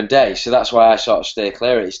any given day. So that's why I sort of stay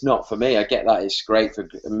clear. It's not for me. I get that it's great for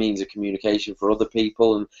a means of communication for other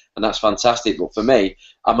people, and that's fantastic. But for me,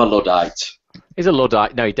 I'm a Luddite. He's a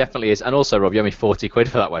Luddite. No, he definitely is. And also, Rob, you owe me 40 quid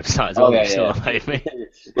for that website as well. We'll sort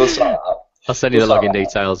that out. I'll send you the login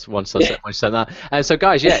details once I send that. And so,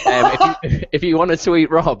 guys, if you want to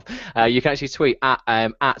tweet Rob, you can actually tweet at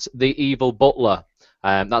the Evil Butler.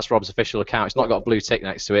 That's Rob's official account. It's not got a blue tick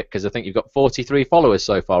next to it, because I think you've got 43 followers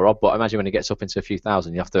so far, Rob. But I imagine when it gets up into a few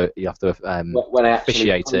thousand, you have to when I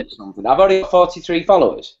officiate it. I've already got 43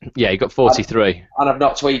 followers. Yeah, you got 43, and I've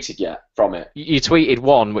not tweeted yet. from it. You tweeted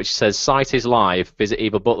one which says, "Site is live. Visit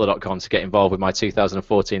evabutler.com to get involved with my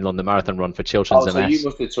 2014 London Marathon run for Children's Oh, so MS." you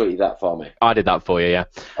must have tweeted that for me. I did that for you, yeah.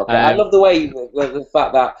 Okay, I love the way the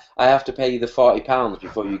fact that I have to pay you the £40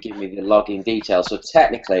 before you give me the login details. So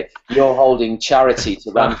technically, you're holding charity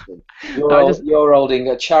to ransom. You're holding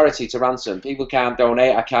a charity to ransom. People can't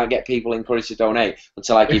donate. I can't get people encouraged to donate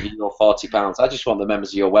until I give you your £40. I just want the members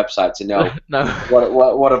of your website to know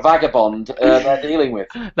what a vagabond they're dealing with.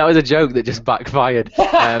 That was a joke that just backfired.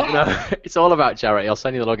 No, it's all about charity. I'll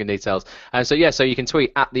send you the login details. So yeah, so you can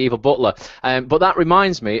tweet at the Evil Butler. But that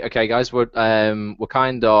reminds me, okay, guys, we're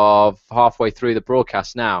kind of halfway through the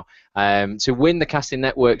broadcast now. To win the Casting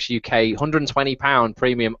Network's UK £120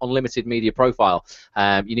 premium unlimited media profile,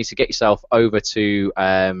 you need to get yourself over to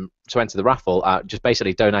enter the raffle. Just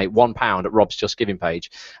basically donate £1 at Rob's Just Giving page.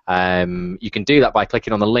 You can do that by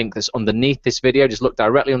clicking on the link that's underneath this video. Just look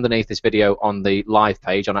directly underneath this video on the live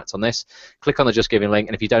page on Act on This. Click on the Just Giving link,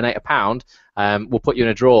 and if you donate £1, we'll put you in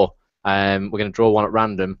a draw. We're going to draw one at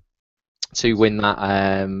random to win that.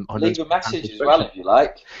 Leave a message as well if you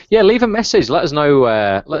like. Yeah, leave a message. Let us know.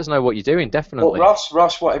 Let us know what you're doing. Definitely. Well,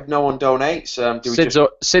 Ross, what if no one donates?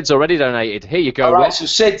 Sid's already donated. Here you go. All right, Rob. so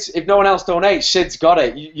Sid's, if no one else donates, Sid's got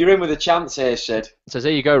it. You're in with a chance here, Sid. So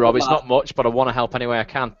there you go, Rob. It's not much, but I want to help any way I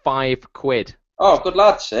can. £5. Oh, good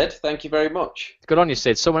lad, Sid. Thank you very much. Good on you,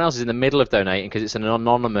 Sid. Someone else is in the middle of donating because it's an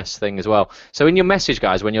anonymous thing as well. So in your message,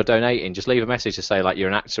 guys, when you're donating, just leave a message to say like you're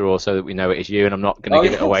an actor, or so that we know it is you, and I'm not going to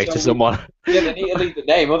give it away to someone. Yeah, they need to leave the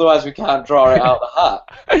name, otherwise we can't draw it out of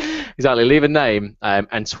the hat. Exactly. Leave a name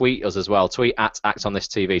and tweet us as well. Tweet at Act on This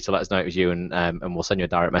TV to let us know it was you, and we'll send you a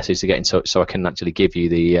direct message to get in touch so I can actually give you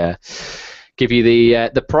the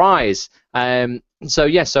prize. So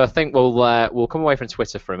yeah, so I think we'll come away from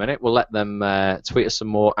Twitter for a minute. We'll let them tweet us some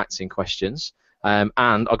more acting questions, and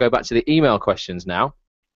I'll go back to the email questions now.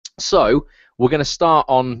 So we're going to start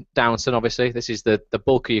on Downton. Obviously, this is the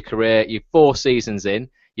bulk of your career. You're 4 seasons in.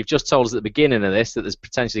 You've just told us at the beginning of this that there's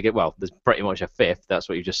potentially there's pretty much a 5th. That's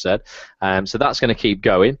what you just said. So that's going to keep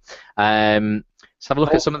going. Let's have a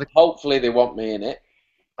look at some of the. Hopefully, they want me in it.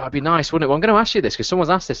 That'd be nice, wouldn't it? Well, I'm going to ask you this because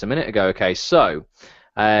someone's asked this a minute ago. Okay, so.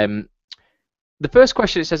 The first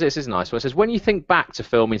question, it says this is a nice one. It says, when you think back to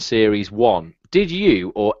filming Series 1, did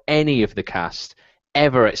you or any of the cast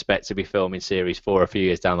ever expect to be filming Series 4 a few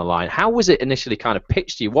years down the line? How was it initially kind of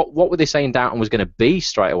pitched to you? What were they saying Downton was going to be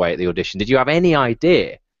straight away at the audition? Did you have any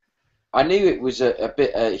idea? I knew it was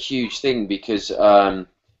a huge thing because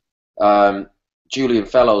Julian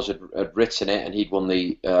Fellows had written it, and he'd won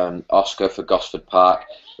the Oscar for Gosford Park.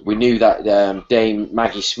 We knew that Dame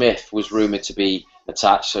Maggie Smith was rumoured to be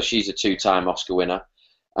attached, so she's a 2-time Oscar winner,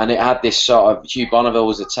 and it had this sort of Hugh Bonneville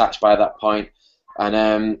was attached by that point,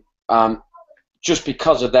 and just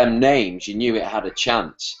because of them names, you knew it had a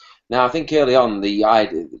chance. Now I think early on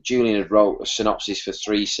Julian had wrote a synopsis for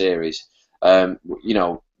 3 series,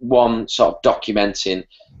 one sort of documenting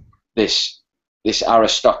this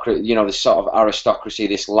aristocracy, this sort of aristocracy,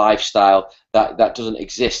 this lifestyle that doesn't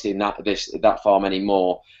exist in that form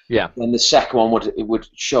anymore. Yeah. And the second one would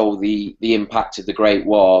show the impact of the Great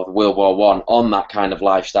War, World War I, on that kind of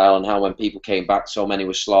lifestyle, and how when people came back, so many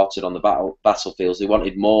were slaughtered on the battlefields. They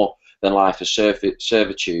wanted more than life of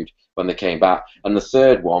servitude when they came back. And the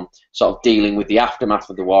third one, sort of dealing with the aftermath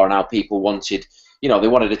of the war and how people wanted, they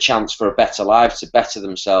wanted a chance for a better life, to better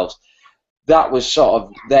themselves. That was sort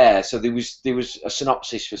of there. So there was a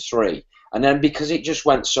synopsis for 3. And then because it just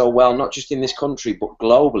went so well, not just in this country, but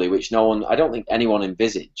globally, which I don't think anyone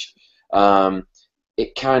envisaged,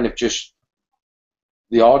 it kind of just,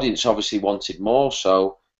 the audience obviously wanted more,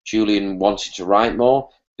 so Julian wanted to write more.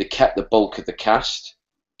 They kept the bulk of the cast.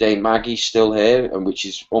 Dame Maggie's still here, and which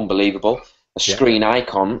is unbelievable. A screen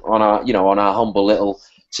icon on our humble little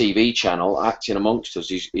TV channel, acting amongst us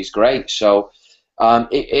is great. So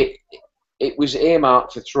it was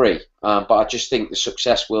earmarked for 3, but I just think the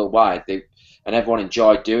success worldwide, and everyone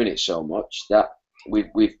enjoyed doing it so much that we've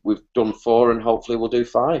done 4, and hopefully we'll do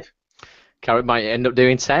 5. Carrot might end up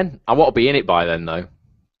doing 10. I want to be in it by then, though.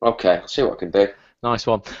 Okay, I'll see what I can do. Nice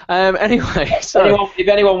one. Anyway, so if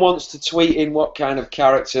anyone wants to tweet in what kind of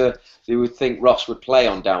character they would think Ross would play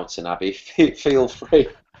on Downton Abbey, feel free.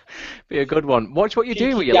 Be a good one. Watch what you're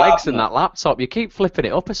doing with your legs and that laptop. You keep flipping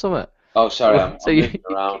it up or something. Oh, sorry, I'm moving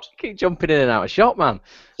around. You keep jumping in and out of shot, man.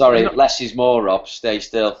 Sorry, less is more, Rob. Stay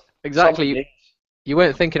still. Exactly. You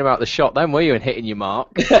weren't thinking about the shot then, were you, and hitting your mark?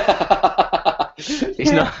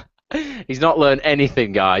 He's not learned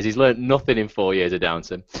anything, guys. He's learned nothing in 4 years of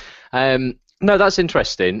Downton. No, that's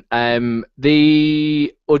interesting.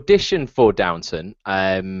 The audition for Downton,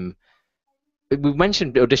 we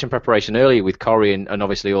mentioned audition preparation earlier with Corey, and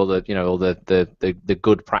obviously all the all the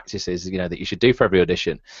good practices that you should do for every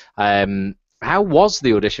audition. How was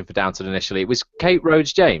the audition for Downton initially? It was Kate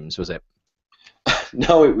Rhodes James, was it?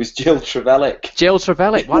 No, it was Jill Trevellick. Jill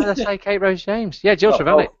Trevellick. Why did I say Kate Rhodes James? Yeah, Jill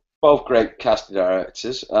Trevellick. Both great casting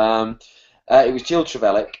directors. It was Jill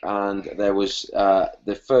Trevellick, and there was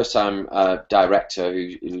the first-time director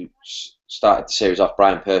who started the series off,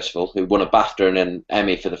 Brian Percival, who won a BAFTA and an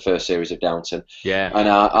Emmy for the first series of Downton. Yeah. And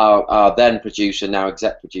our then producer, now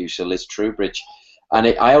exec producer, Liz Trubridge. And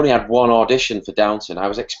I only had one audition for Downton. I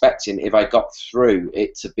was expecting, if I got through,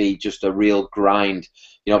 it to be just a real grind,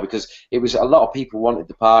 because it was a lot of people wanted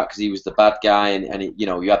the part because he was the bad guy, and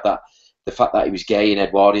you had that. The fact that he was gay in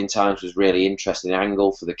Edwardian times was really interesting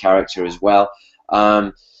angle for the character as well.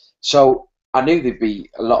 So I knew there'd be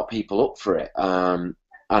a lot of people up for it, and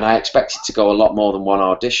I expected to go a lot more than one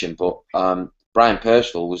audition. But Brian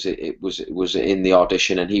Percival was in the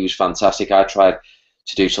audition, and he was fantastic. I tried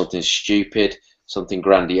to do something stupid, something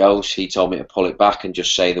grandiose. He told me to pull it back and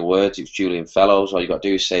just say the words. It was Julian Fellows. All you got to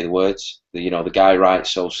do is say the words. The guy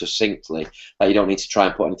writes so succinctly that you don't need to try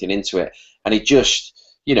and put anything into it. And he just,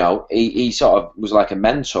 he sort of was like a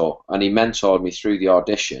mentor, and he mentored me through the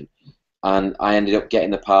audition, and I ended up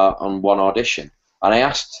getting the part on one audition. And I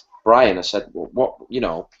asked Brian, I said, well, what,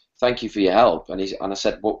 thank you for your help. And I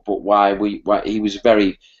said, but why? He was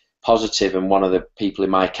very positive, and one of the people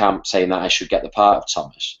in my camp saying that I should get the part of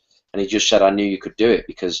Thomas. And he just said, I knew you could do it,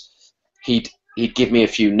 because he'd give me a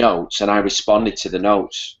few notes, and I responded to the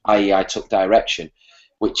notes, i.e. I took direction,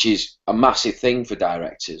 which is a massive thing for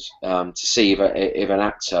directors, to see if an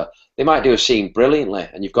actor, they might do a scene brilliantly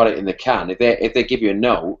and you've got it in the can. If they give you a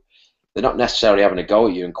note, they're not necessarily having a go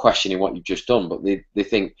at you and questioning what you've just done, but they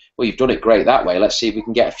think, well, you've done it great that way, let's see if we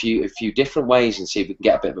can get a few different ways and see if we can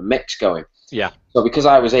get a bit of a mix going. Yeah. So because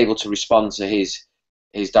I was able to respond to his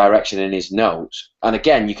direction and his notes, and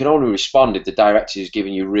again, you can only respond if the director is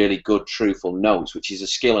giving you really good, truthful notes, which is a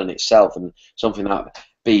skill in itself, and something that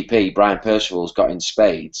BP, Brian Percival's got in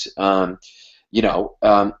spades. You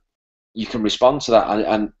can respond to that,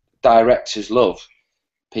 and directors love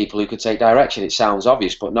people who could take direction. It sounds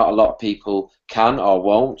obvious, but not a lot of people can or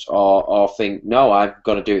won't, or think, no, I've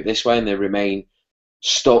got to do it this way, and they remain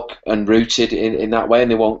stuck and rooted in that way,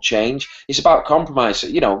 and they won't change. It's about compromise.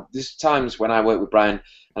 There's times when I work with Brian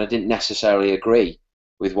and I didn't necessarily agree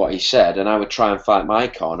with what he said, and I would try and fight my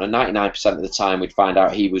corner. 99% of the time we'd find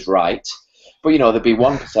out he was right, but there'd be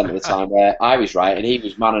 1% of the time where I was right, and he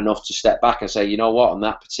was man enough to step back and say, you know what, on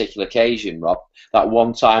that particular occasion, Rob, that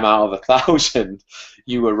one time out of 1,000,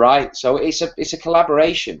 you were right. So it's a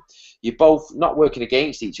collaboration. You're both not working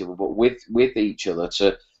against each other, but with each other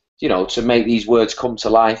to make these words come to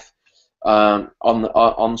life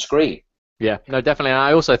on screen. Yeah, no, definitely. And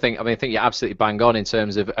I also think, I think you're absolutely bang on in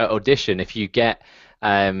terms of audition. If you get,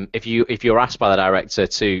 if you're asked by the director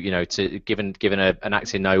to given an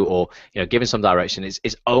acting note, or given some direction,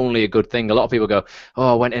 it's only a good thing. A lot of people go,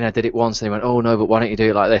 oh, I went in, I did it once, and they went, oh no, but why don't you do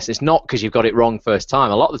it like this? It's not because you've got it wrong first time.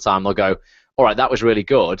 A lot of the time they'll go, all right, that was really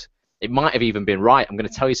good. It might have even been right. I'm going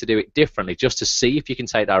to tell you to do it differently, just to see if you can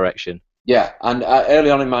take direction. Yeah, and early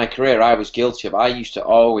on in my career, I was guilty of. I used to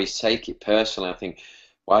always take it personally. I think,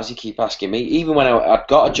 why does he keep asking me? Even when I'd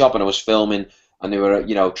got a job and I was filming, and they were,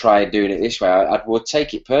 try doing it this way, I would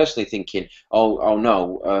take it personally, thinking, oh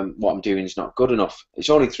no, what I'm doing is not good enough. It's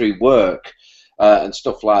only through work and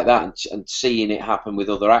stuff like that, and seeing it happen with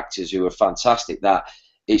other actors who are fantastic, that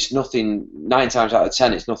it's nothing. 9 times out of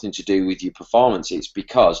 10, it's nothing to do with your performance. It's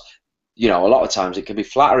because a lot of times it can be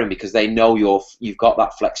flattering, because they know you've got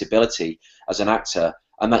that flexibility as an actor,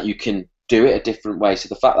 and that you can do it a different way. So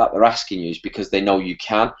the fact that they're asking you is because they know you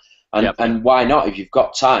can. And Yep. And why not? If you've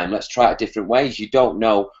got time, let's try it different ways. You don't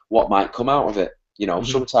know what might come out of it.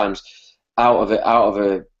 Sometimes out of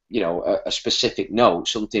a specific note,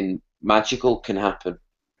 something magical can happen.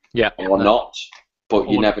 Yeah. Or not. But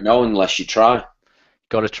you never know unless you try.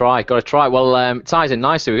 Got to try. Well, it ties in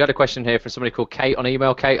nicely. We got a question here from somebody called Kate on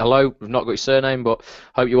email. Kate, hello. We've not got your surname, but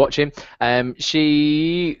hope you're watching.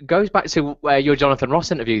 She goes back to your Jonathan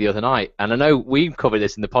Ross interview the other night, and I know we've covered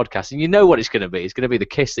this in the podcast, and you know what it's going to be. It's going to be the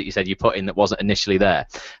kiss that you said you put in that wasn't initially there.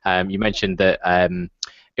 You mentioned that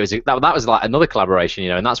it was that was like another collaboration,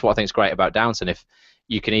 and that's what I think is great about Downton. If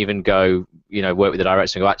you can even go, work with the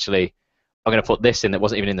director and go, actually, I'm going to put this in that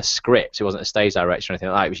wasn't even in the script. It wasn't a stage direction or anything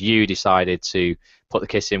like that. It was you decided to put the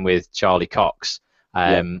kiss in with Charlie Cox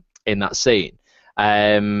in that scene.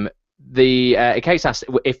 Case asked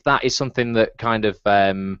if that is something that kind of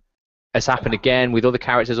has happened again with other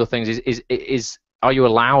characters or things. Are you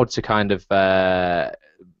allowed to kind of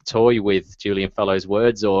to toy with Julian Fellowes'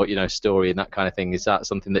 words or story and that kind of thing? Is that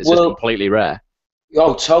something that's just completely rare?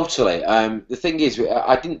 Oh, totally. The thing is,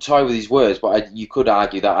 I didn't toy with his words, but you could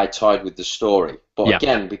argue that I toyed with the story. But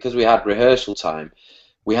again, because we had rehearsal time,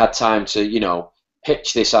 we had time to,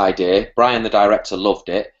 pitch this idea. Brian, the director, loved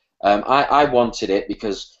it. I wanted it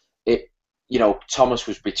because Thomas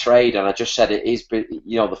was betrayed, and I just said it is,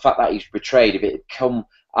 the fact that he's betrayed, if it had come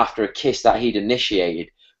after a kiss that he'd initiated,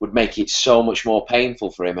 would make it so much more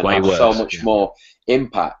painful for him and have so much more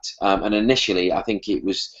impact. And initially, I think it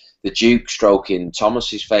was the Duke stroking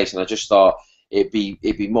Thomas's face, and I just thought it'd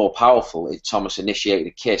be more powerful if Thomas initiated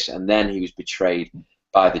a kiss and then he was betrayed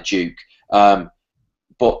by the Duke.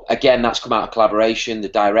 But again, that's come out of collaboration. The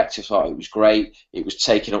director thought it was great. It was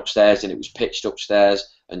taken upstairs and it was pitched upstairs,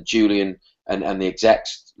 and Julian and the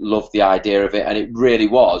execs loved the idea of it, and it really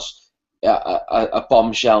was a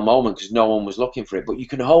bombshell moment because no one was looking for it. But you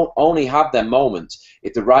can only have them moments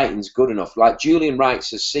if the writing's good enough. Like Julian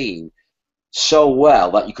writes a scene so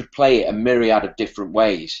well that you could play it a myriad of different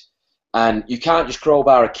ways, and you can't just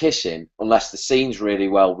crowbar a kiss in unless the scene's really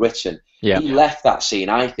well written. He left that scene,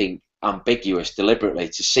 I think, ambiguous deliberetely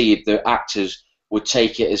to see if the actors would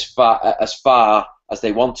take it as far as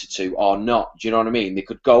they wanted to or not. Do you know what I mean? They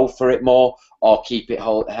could go for it more or keep it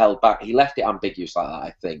held back. He left it ambiguous like that,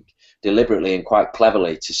 I think, deliberately and quite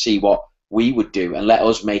cleverly to see what we would do and let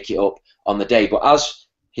us make it up on the day. But as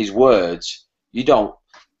his words, he's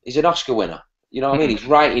an Oscar winner. You know what I mean? He's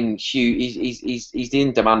writing huge. He's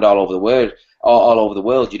in demand all over the world. All over the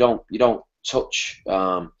world. You don't touch.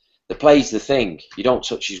 The play's the thing. You don't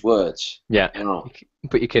touch his words. Yeah.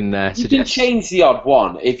 But you can. You can change the odd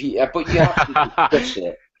one if you. But you have to discuss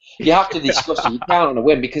it. You have to discuss it. You can't on a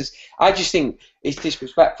whim, because I just think it's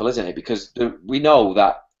disrespectful, isn't it? Because we know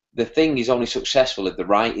that the thing is only successful if the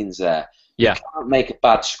writing's there. Yeah. You can't make a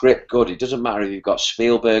bad script good. It doesn't matter if you've got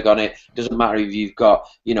Spielberg on it. It doesn't matter if you've got,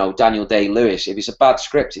 Daniel Day-Lewis. If it's a bad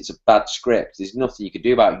script, it's a bad script. There's nothing you can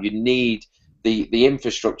do about it. You need the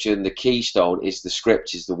infrastructure, and the keystone is the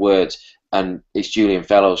script, is the words, and it's Julian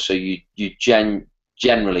Fellowes. So you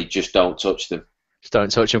generally just don't touch them. Just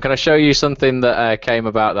don't touch them. Can I show you something that came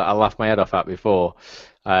about that I laughed my head off at before?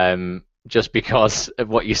 Just because of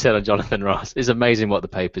what you said on Jonathan Ross. It's amazing what the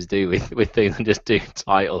papers do with things and just do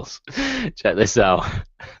titles. Check this out.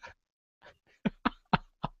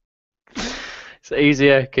 It's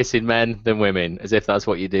easier kissing men than women, as if that's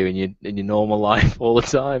what you do in your normal life all the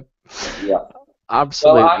time. Yeah.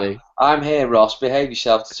 Absolutely. Well, I'm here, Ross. Behave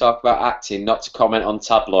yourself, to talk about acting, not to comment on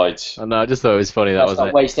tabloids. I know, I just thought it was funny. Let's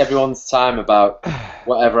not waste everyone's time about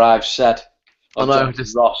whatever I've said.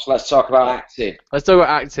 Ross, let's talk about acting. Let's talk about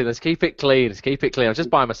acting. Let's keep it clean. I'm just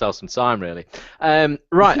buying myself some time, really.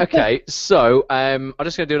 Right, okay. So I'm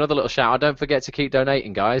just going to do another little shout out. Don't forget to keep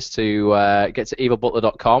donating, guys, to get to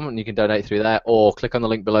evilbutler.com, and you can donate through there, or click on the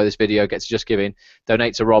link below this video, get to Just Giving,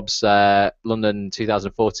 donate to Rob's London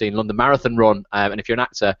 2014 London Marathon run, and if you're an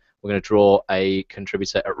actor, we're going to draw a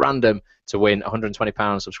contributor at random to win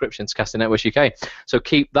 £120 subscription to Casting Networks UK. So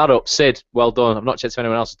keep that up. Sid, well done. I've not checked if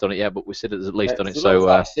anyone else has done it yet, but Sid has at least done it.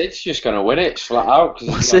 So Sid's just going to win it flat out.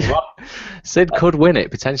 Sid could win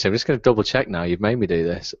it, potentially. I'm just going to double check now. You've made me do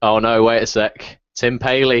this. Oh, no, wait a sec. Tim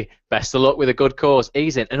Paley, best of luck with a good cause.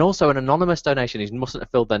 He's in. And also an anonymous donation. He mustn't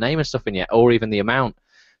have filled their name and stuff in yet, or even the amount.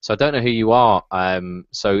 So I don't know who you are.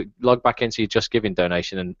 So log back into your Just Giving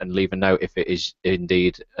donation and leave a note if it is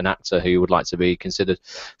indeed an actor who would like to be considered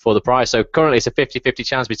for the prize. So currently it's a 50-50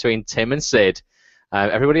 chance between Tim and Sid.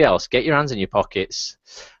 Everybody else, get your hands in your pockets.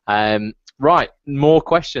 Right, more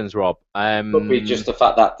questions, Rob. Could be just the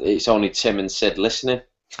fact that it's only Tim and Sid listening.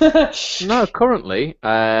 No, currently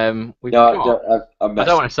we've got. I don't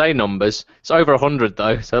want to say numbers. It's over 100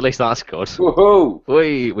 though, so at least that's good.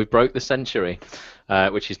 Woohoo! We broke the century.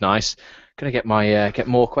 Which is nice. Gonna get my get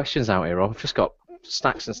more questions out here, Rob. I've just got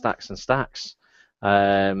stacks and stacks and stacks.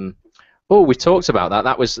 We talked about that.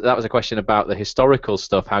 That was a question about the historical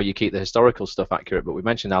stuff, how you keep the historical stuff accurate. But we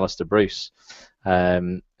mentioned Alistair Bruce,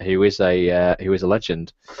 who is a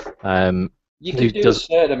legend. You can do a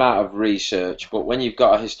certain amount of research, but when you've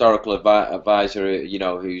got a historical advisor,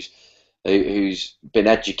 who's been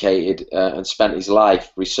educated and spent his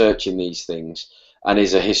life researching these things and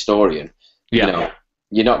is a historian,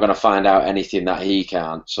 you're not going to find out anything that he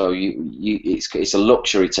can't. So it's a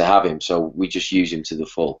luxury to have him. So we just use him to the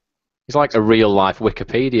full. He's like a real life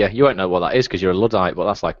Wikipedia. You won't know what that is because you're a Luddite, but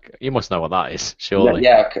that's like, you must know what that is, surely.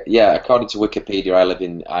 Yeah. According to Wikipedia,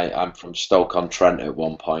 I'm from Stoke-on-Trent at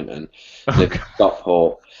one point and live in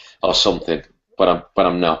Stockport or something, but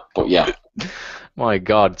I'm not. But yeah. My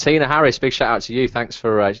God, Tina Harris, big shout out to you. Thanks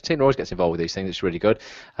for Tina always gets involved with these things. It's really good.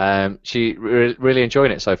 She really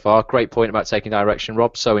enjoying it so far. Great point about taking direction,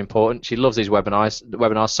 Rob. So important. She loves these webinars. The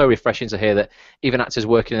webinars so refreshing to hear that even actors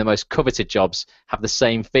working in the most coveted jobs have the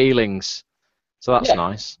same feelings. So that's Yeah,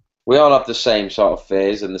 nice. we all have the same sort of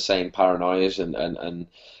fears and the same paranoias and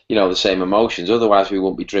you know the same emotions. Otherwise, we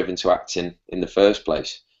wouldn't be driven to acting in the first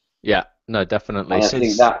place. Yeah, no, definitely. And I think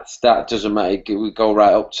Since that doesn't matter. We go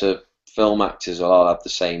right up to film actors will all have the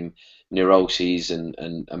same neuroses and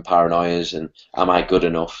paranoias and am I good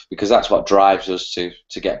enough? Because that's what drives us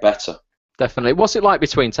to get better. definitely. What's it like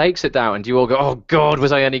between takes at Downton? Do you all go, "Oh God,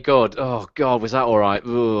 was I any good? Oh God, was that all right?"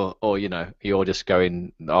 Ugh. Or you're just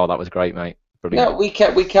going, "Oh, that was great, mate. Brilliant." No, we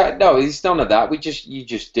can't. No, it's none of that. You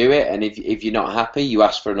just do it, and if you're not happy, you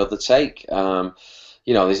ask for another take.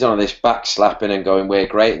 You know, there's none of this backslapping and going we're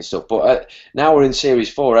great and stuff. But now we're in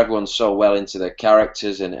series 4. Everyone's so well into their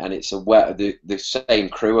characters, and it's the same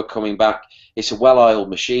crew are coming back. It's a well-oiled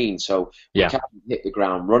machine, so we Yeah. can't hit the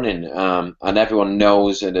ground running. And everyone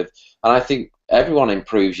knows, and I think everyone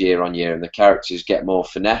improves year on year, and the characters get more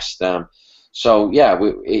finessed. So yeah,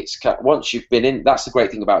 once you've been in, that's the great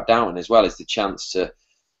thing about Downton as well, is the chance to,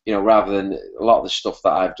 you know, rather than a lot of the stuff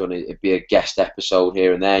that I've done, it'd be a guest episode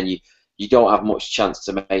here and there, and you don't have much chance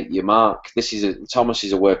to make your mark. Thomas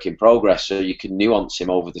is a work in progress, so you can nuance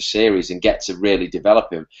him over the series and get to really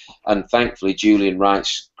develop him. And thankfully, Julian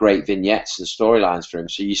writes great vignettes and storylines for him,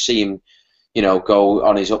 so you see him, you know, go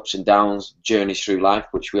on his ups and downs, journeys through life,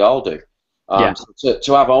 which we all do. Yeah. So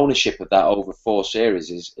to have ownership of that over 4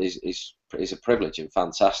 series is a privilege and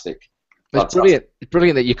fantastic. It's brilliant. It's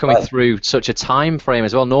brilliant that you're coming through such a time frame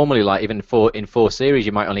as well. Normally, like even in 4 series,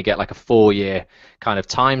 you might only get like a 4-year kind of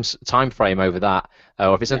time frame over that.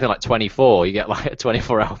 Or if it's something like 24, you get like a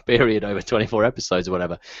 24-hour period over 24 episodes or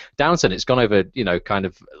whatever. Downton, it's gone over, you know, kind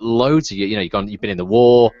of loads of you. You know, you've been in the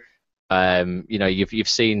war. You know, you've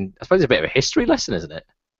seen. I suppose it's a bit of a history lesson, isn't it?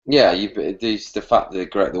 Yeah, there's the fact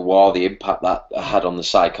that the war, the impact that had on the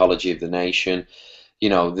psychology of the nation. You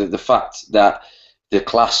know, the fact that the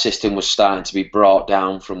class system was starting to be brought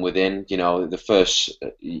down from within. You know, the first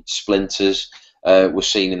splinters were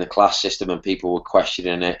seen in the class system, and people were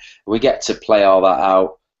questioning it. We get to play all that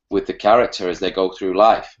out with the character as they go through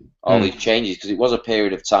life, all these changes, because it was a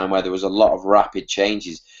period of time where there was a lot of rapid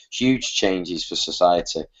changes, huge changes for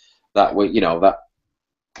society that were, you know, that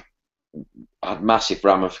had massive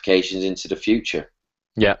ramifications into the future.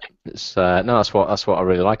 Yeah, it's no, that's what I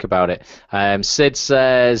really like about it. Sid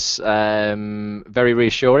says very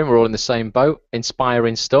reassuring. We're all in the same boat.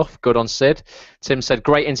 Inspiring stuff. Good on Sid. Tim said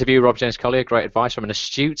great interview, Rob James-Collier. Great advice from an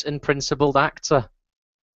astute and principled actor.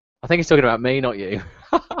 I think he's talking about me, not you.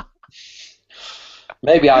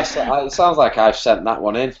 Maybe it sounds like I've sent that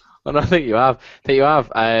one in. And I think you have.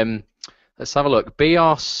 Let's have a look.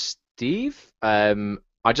 BR Steve.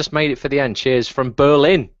 I just made it for the end. Cheers from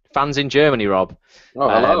Berlin. Fans in Germany, Rob. Oh,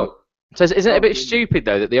 hello. Says, isn't it a bit stupid,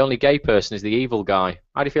 though, that the only gay person is the evil guy?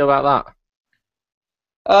 How do you feel about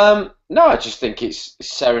that? No, I just think it's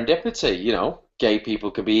serendipity, you know. Gay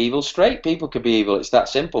people could be evil, straight people could be evil. It's that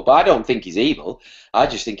simple. But I don't think he's evil. I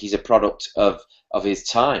just think he's a product of his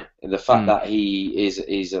time. And the fact that he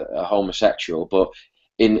is a homosexual, but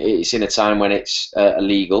it's in a time when it's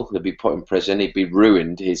illegal. He'd be put in prison. He'd be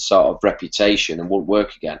ruined, his sort of reputation, and wouldn't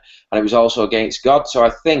work again. And it was also against God. So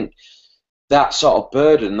I think that sort of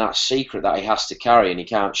burden, that secret that he has to carry and he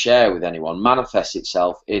can't share with anyone, manifests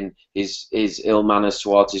itself in his ill manners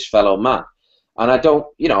towards his fellow man. And I don't,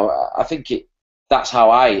 you know, I think that's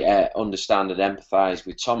how I understand and empathise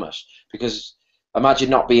with Thomas. Because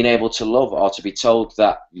imagine not being able to love or to be told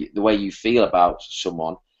that the way you feel about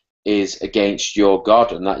someone is against your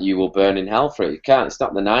God and that you will burn in hell for it. You can't. It's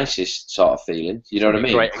not the nicest sort of feeling. You know what I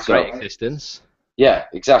mean? Great existence. Yeah,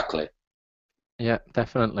 exactly. Yeah,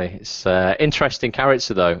 definitely. It's interesting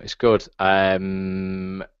character though. It's good.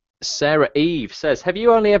 Sarah Eve says, "Have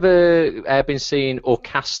you only ever been seen or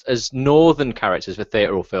cast as northern characters for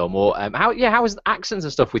theatre or film, or how is accents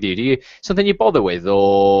and stuff with you? Do you something you bother with,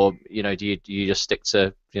 or you know, do you just stick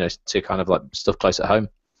to to kind of like stuff close at home?"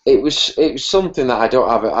 It was something that I don't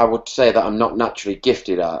have. I would say that I'm not naturally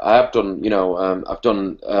gifted at. I have done, you know, I've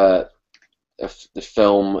done a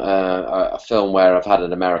film where I've had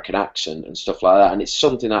an American accent and stuff like that, and it's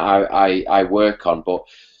something that I work on. But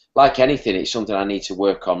like anything, it's something I need to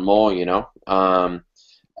work on more, you know. But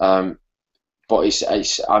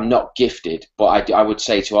I'm not gifted. But I would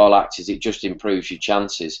say to all actors, it just improves your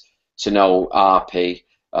chances to know RP,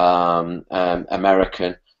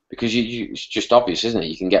 American. Because it's just obvious, isn't it?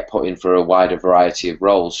 You can get put in for a wider variety of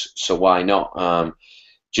roles, so why not?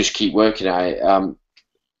 Just keep working at it.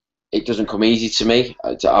 it doesn't come easy to me.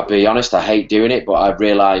 I'll be honest, I hate doing it, but I've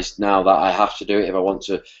realised now that I have to do it if I want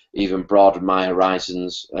to even broaden my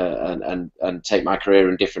horizons and take my career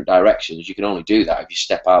in different directions. You can only do that if you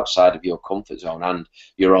step outside of your comfort zone and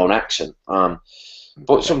your own accent.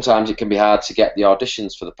 But sometimes it can be hard to get the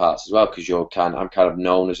auditions for the parts as well, because I'm kind of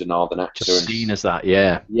known as a northern actor. Just seen as that,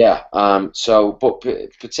 yeah. Yeah. But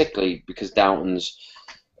particularly because Downton's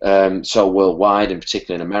so worldwide, and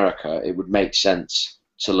particularly in America, it would make sense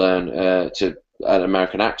to learn an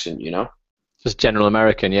American accent, you know. Just general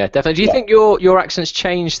American, yeah, definitely. Do you think your accents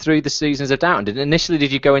changed through the seasons of Downton? Initially,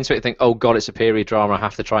 did you go into it and think, oh God, it's a period drama, I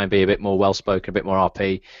have to try and be a bit more well-spoken, a bit more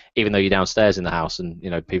RP, even though you're downstairs in the house and,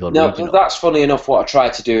 you know, people are No, that's funny enough what I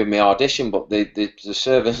tried to do in my audition, but the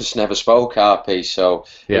servants never spoke RP, so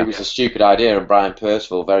it was a stupid idea, and Brian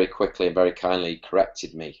Percival very quickly and very kindly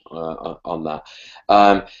corrected me on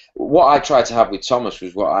that. What I tried to have with Thomas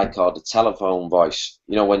was what I called a telephone voice.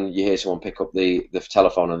 You know, when you hear someone pick up the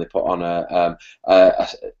telephone and they put on a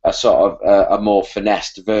sort of a more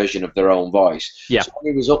finessed version of their own voice. Yeah. So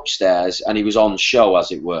when he was upstairs and he was on show,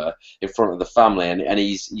 as it were, in front of the family, and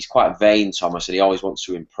he's quite vain, Thomas, and he always wants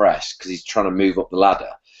to impress because he's trying to move up the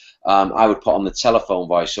ladder. I would put on the telephone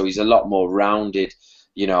voice, so he's a lot more rounded,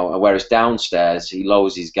 you know, whereas downstairs he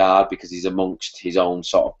lowers his guard because he's amongst his own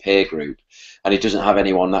sort of peer group, and he doesn't have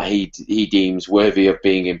anyone that he deems worthy of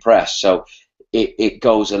being impressed. So it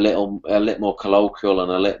goes a little more colloquial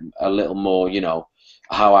and a little more, you know,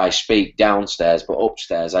 how I speak downstairs, but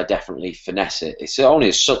upstairs I definitely finesse it. It's only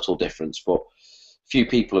a subtle difference, but few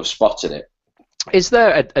people have spotted it. Is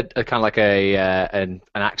there a kind of like an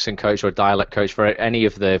accent coach or a dialect coach for any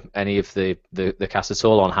of the cast at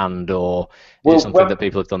all on hand, or is it something that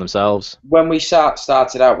people have done themselves? When we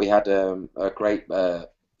started out, we had a great a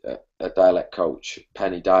dialect coach.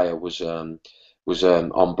 Penny Dyer was on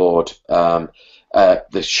board.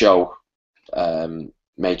 The show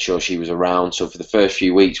made sure she was around. So for the first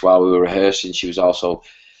few weeks while we were rehearsing, she was also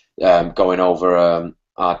going over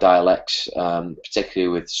our dialects,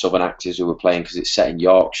 particularly with southern actors who were playing, because it's set in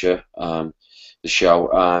Yorkshire, the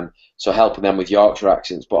show. So helping them with Yorkshire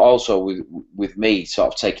accents, but also with me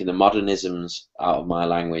sort of taking the modernisms out of my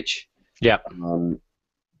language. Yeah.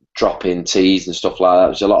 Dropping T's and stuff like that.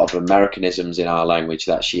 There's a lot of Americanisms in our language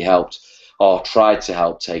that she helped, or tried to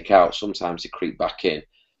help take out. Sometimes they creep back in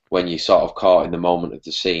when you sort of caught in the moment of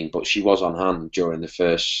the scene. But she was on hand during the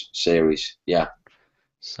first series. Yeah.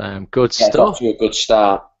 So good stuff. Off to a good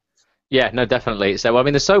start. Yeah, no, definitely. So, I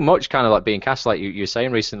mean, there's so much kind of like being cast, like you were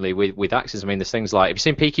saying recently with accents. I mean, there's things like, have you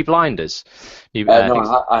seen Peaky Blinders?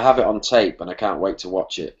 No, I have it on tape, and I can't wait to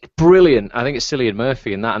watch it. Brilliant. I think it's Cillian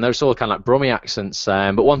Murphy in that, and there's all kind of like Brummie accents.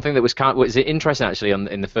 But one thing that was interesting actually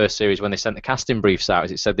in the first series when they sent the casting briefs out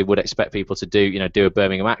is it said they would expect people to do a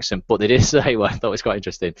Birmingham accent, but they did say, well, I thought it was quite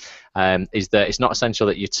interesting, is that it's not essential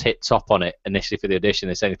that you tip top on it initially for the audition.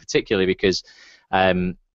 They're saying particularly because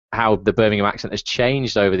how the Birmingham accent has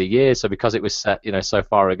changed over the years. So because it was set, so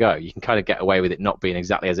far ago, you can kind of get away with it not being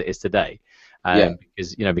exactly as it is today,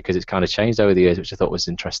 because it's kind of changed over the years, which I thought was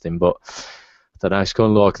interesting. But I don't know, it's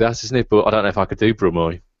kind of like that, isn't it? But I don't know if I could do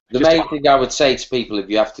Brummie. The main thing I would say to people, if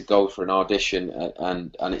you have to go for an audition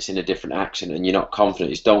and it's in a different accent and you're not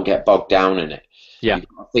confident, is don't get bogged down in it. Yeah. You've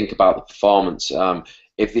got to think about the performance.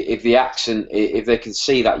 If the accent, if they can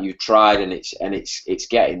see that you've tried and it's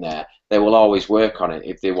getting there, they will always work on it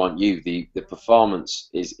if they want you. The performance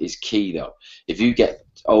is key though. If you get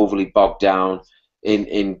overly bogged down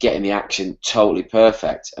in getting the accent totally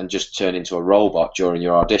perfect and just turn into a robot during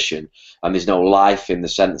your audition, and there's no life in the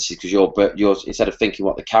sentences because you're instead of thinking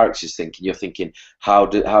what the character's thinking, you're thinking how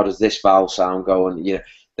does this vowel sound go, and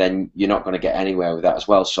then you're not going to get anywhere with that as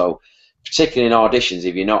well. So particularly in auditions,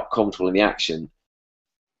 if you're not comfortable in the accent,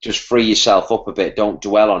 just free yourself up a bit. Don't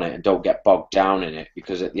dwell on it and don't get bogged down in it,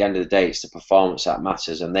 because at the end of the day, it's the performance that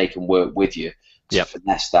matters, and they can work with you to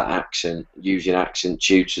finesse that accent, using accent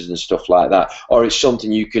tutors and stuff like that. Or it's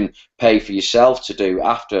something you can pay for yourself to do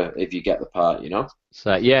after, if you get the part,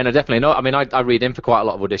 So yeah, no, definitely not. I mean, I read in for quite a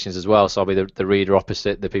lot of auditions as well, so I'll be the reader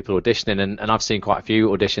opposite the people auditioning, and I've seen quite a few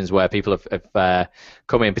auditions where people have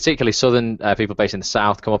come in, particularly southern people based in the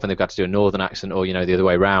south, come up and they've got to do a northern accent, or the other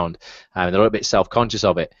way around, and they're a little bit self-conscious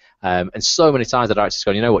of it. And so many times the director's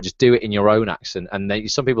gone, you know what, just do it in your own accent. And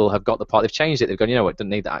some people have got the part, they've changed it, they've gone, you know what, don't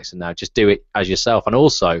need that accent now, just do it as yourself. And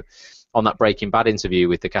also, on that Breaking Bad interview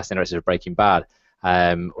with the casting director of Breaking Bad,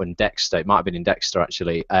 on Dexter, it might have been in Dexter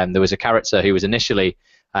actually, there was a character who was initially,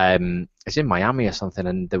 it's in Miami or something,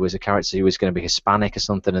 and there was a character who was going to be Hispanic or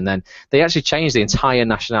something, and then they actually changed the entire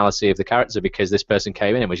nationality of the character because this person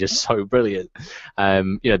came in and was just so brilliant.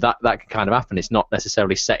 That can kind of happen. It's not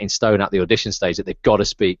necessarily set in stone at the audition stage that they've got to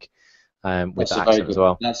speak with That's the a very accent as good.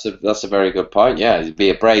 well. That's a very good point. Yeah, it'd be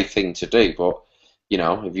a brave thing to do, but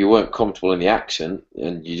if you weren't comfortable in the accent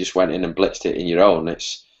and you just went in and blitzed it in your own,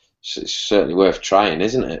 it's certainly worth trying,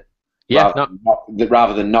 isn't it? Yeah, no,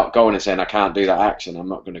 Rather than not going and saying I can't do that accent, I'm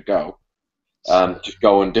not going to go. Just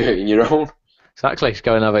go and do it in your own. exactly. Just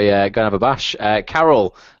go and have a bash.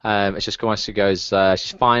 Carol, it's just come on. She goes.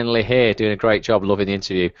 She's finally here, doing a great job. Loving the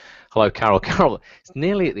interview. Hello, Carol. Carol, it's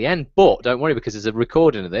nearly at the end, but don't worry because there's a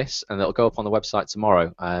recording of this, and it'll go up on the website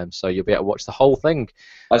tomorrow. So you'll be able to watch the whole thing.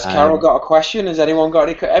 Has Carol got a question? Has anyone got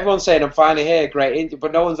any? Everyone's saying I'm finally here, great,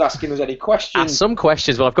 but no one's asking us any questions. Ask some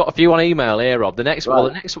questions. Well, I've got a few on email here, Rob. The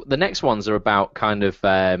next ones are about kind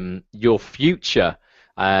of your future.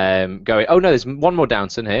 Going. Oh no, there's one more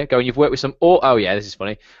Downton here. Going. You've worked with some. Oh yeah, this is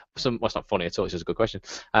funny. Well, it's not funny at all. It's just a good question.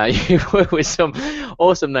 You've worked with some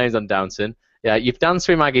awesome names on Downton. Yeah, you've danced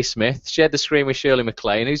with Maggie Smith, shared the screen with Shirley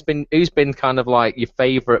MacLaine. Who's been kind of like your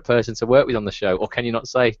favourite person to work with on the show, or can you not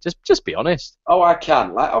say? Just be honest. Oh, I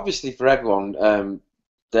can. Like obviously for everyone,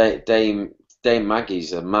 Dame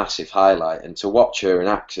Maggie's a massive highlight, and to watch her in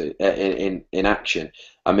action,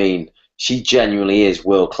 I mean, she genuinely is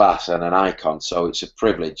world class and an icon. So it's a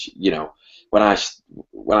privilege, When I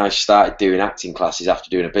started doing acting classes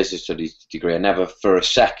after doing a business studies degree, I never for a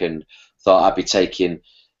second thought I'd be taking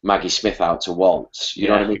Maggie Smith out to waltz. You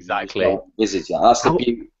know what I mean? Exactly. That's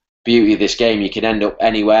the beauty of this game. You can end up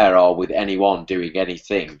anywhere or with anyone doing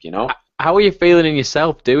anything. How were you feeling in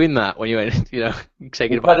yourself doing that when you went,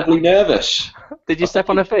 taking incredibly nervous. Did you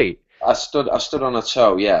step on her feet? I stood on a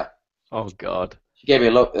toe. Yeah. Oh God. She gave me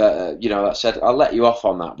a look. That said, "I'll let you off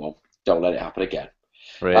on that one. Don't let it happen again."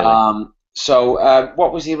 Really? So,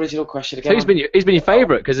 what was the original question again? So who's been your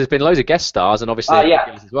favourite? Because there's been loads of guest stars and obviously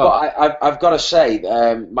as well. But I've got to say,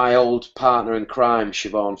 my old partner in crime,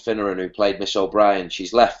 Siobhan Finneran, who played Miss O'Brien,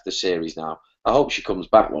 she's left the series now. I hope she comes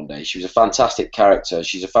back one day. She was a fantastic character.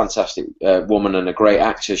 She's a fantastic woman and a great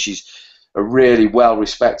actor. She's a really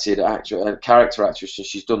well-respected character actress, and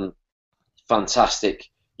she's done fantastic,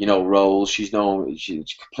 roles. She's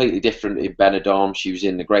completely different in Benidorm. She was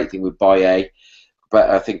in The Great Thing with Boye. But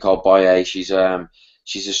I think called Boye. She's a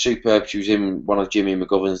superb. She was in one of Jimmy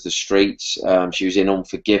McGovern's The Streets. She was in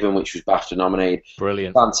Unforgiven, which was BAFTA nominated.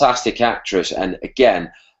 Brilliant. Fantastic actress. And again,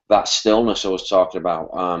 that stillness I was talking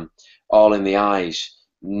about, all in the eyes,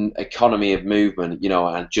 economy of movement,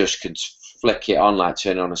 and just could flick it on like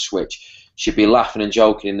turning on a switch. She'd be laughing and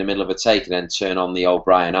joking in the middle of a take and then turn on the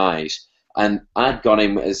O'Brien eyes. And I'd gone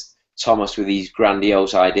in as Thomas with these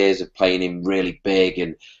grandiose ideas of playing him really big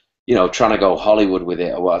and trying to go Hollywood with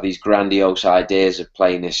it, or what, these grandiose ideas of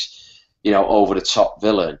playing this, over the top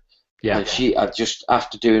villain. Yeah. And I just,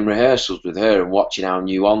 after doing rehearsals with her and watching how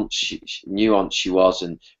nuanced she was,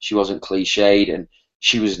 and she wasn't cliched, and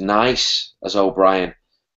she was nice as O'Brien.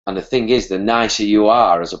 And the thing is, the nicer you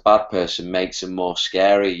are as a bad person makes them more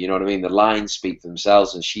scary. You know what I mean? The lines speak for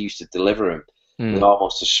themselves, and she used to deliver them with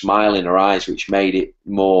almost a smile in her eyes, which made it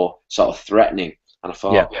more sort of threatening. And I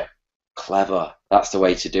thought, clever. That's the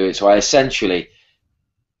way to do it. So I essentially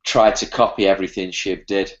tried to copy everything Shiv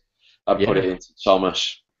did and put it into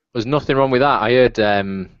Thomas. There's nothing wrong with that. I heard, I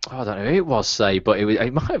don't know who it was say, but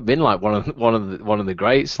it might have been like one of the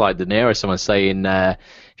greats, like De Niro, someone saying, if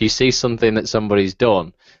you see something that somebody's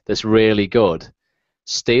done that's really good,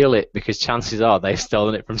 steal it because chances are they've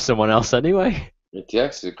stolen it from someone else anyway. Yeah,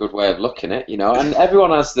 it's a good way of looking at it, And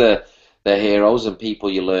everyone has their heroes and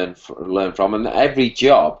people you learn from, and every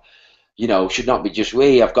job, should not be just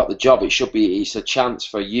I've got the job. It's a chance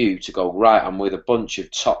for you to go, right, I'm with a bunch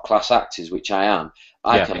of top class actors, which I am.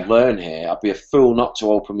 I can learn here. I'd be a fool not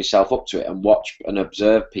to open myself up to it and watch and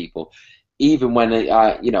observe people. Even when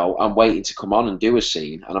I'm waiting to come on and do a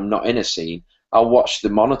scene and I'm not in a scene, I'll watch the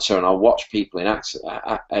monitor and I'll watch people in action.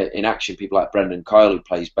 People like Brendan Coyle, who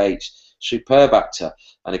plays Bates, superb actor.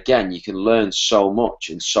 And again, you can learn so much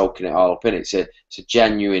and soaking it all up in it. It's a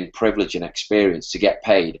genuine privilege and experience to get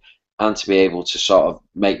paid and to be able to sort of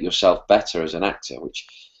make yourself better as an actor, which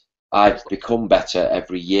I've become better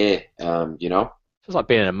every year, It's like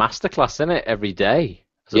being in a masterclass, isn't it? Every day,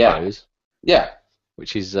 I suppose. Yeah.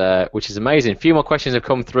 Which is amazing. A few more questions have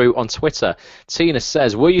come through on Twitter. Tina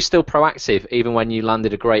says, were you still proactive even when you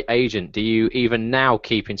landed a great agent? Do you even now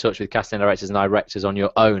keep in touch with casting directors and directors on your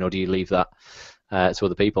own, or do you leave that to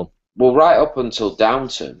other people? Well, right up until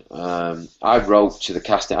Downton, I wrote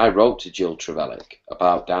to Jill Trevelyan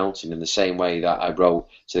about Downton in the same way that I wrote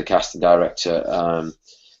to the casting director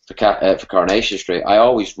for Coronation Street. I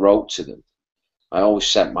always wrote to them. I always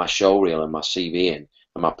sent my showreel and my CV in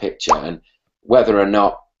and my picture, and whether or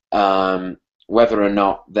not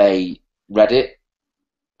they read it,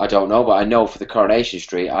 I don't know, but I know for the Coronation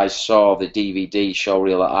Street, I saw the DVD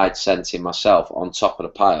showreel that I'd sent in myself on top of the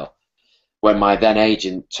pile. When my then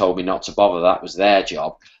agent told me not to bother, that was their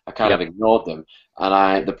job. I kind of Yep. ignored them,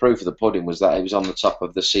 and the proof of the pudding was that it was on the top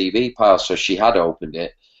of the CV pile. So she had opened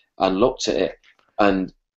it and looked at it,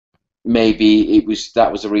 and maybe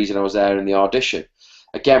that was the reason I was there in the audition.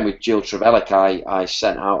 Again, with Jill Trevelyan, I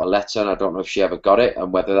sent out a letter, and I don't know if she ever got it,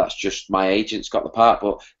 and whether that's just my agent's got the part.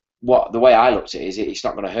 But the way I looked at it is it's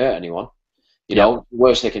not going to hurt anyone. You Yep. know, the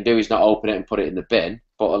worst they can do is not open it and put it in the bin,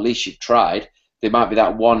 but at least you've tried. There might be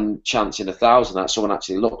that one chance in 1,000 that someone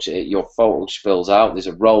actually looks at it, your photo spills out, there's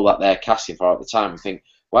a role that they're casting for at the time, and think,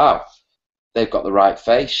 wow, they've got the right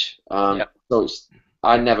face. Yep. So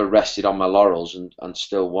I never rested on my laurels and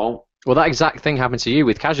still won't. Well, that exact thing happened to you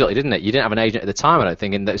with Casualty, didn't it? You didn't have an agent at the time, I don't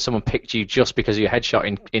think, and that someone picked you just because of your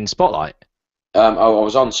headshot in Spotlight. I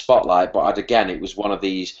was on Spotlight, but it was one of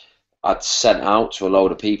these I'd sent out to a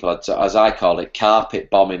load of people, as I call it, carpet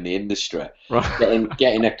bombing the industry. Right.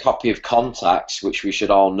 Getting a copy of Contacts, which we should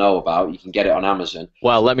all know about. You can get it on Amazon.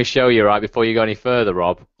 Well, let me show you, right, before you go any further,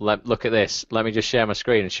 Rob. Look at this. Let me just share my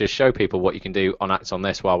screen and just show people what you can do on Acts on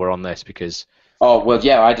this while we're on this, because... Oh, well,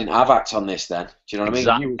 yeah, I didn't have Act on this then. Do you know what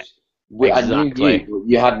I mean? I knew Exactly.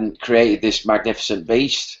 you hadn't created this magnificent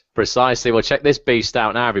beast. Precisely. Well, check this beast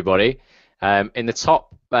out now, everybody. In the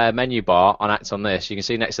top menu bar on Act on this, you can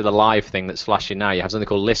see next to the live thing that's flashing now, you have something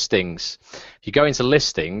called listings. If you go into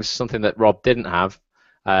listings, something that Rob didn't have,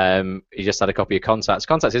 he just had a copy of Contacts.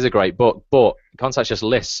 Contacts is a great book, but Contacts just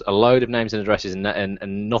lists a load of names and addresses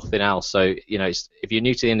and nothing else. So, you know, if you're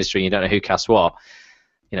new to the industry and you don't know who casts what,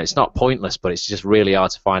 you know, it's not pointless, but it's just really hard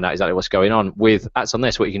to find out exactly what's going on. With Acts on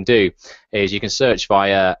this, what you can do is you can search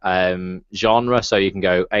via genre, so you can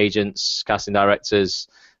go agents, casting directors,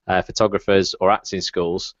 photographers, or acting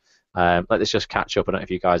schools. Let this just catch up. I don't know if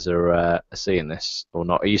you guys are seeing this or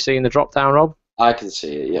not. Are you seeing the drop down, Rob? I can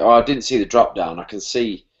see it. Yeah. Oh, I didn't see the drop down. I can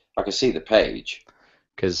see the page.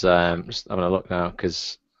 Because just having a look now.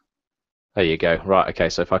 Because there you go. Right. Okay.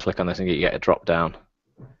 So if I click on this and you get a drop down.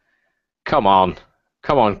 Come on,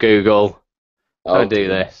 Google. Don't do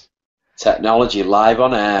this. Technology live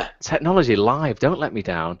on air. Technology live. Don't let me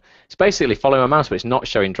down. It's basically following my mouse, but it's not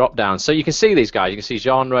showing drop downs. So you can see these guys. You can see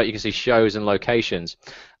genre. You can see shows and locations.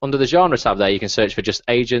 Under the genre tab there, you can search for just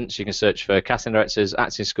agents. You can search for casting directors,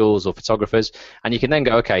 acting schools, or photographers. And you can then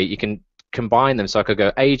go, okay, you can combine them. So I could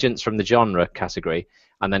go agents from the genre category,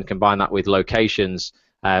 and then combine that with locations.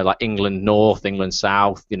 Like England North, England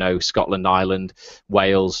South, you know, Scotland, Ireland,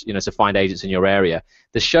 Wales, you know, to find agents in your area.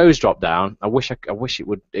 The shows drop down. I wish it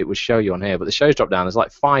would show you on here, but the shows drop down. There's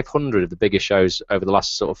like 500 of the biggest shows over the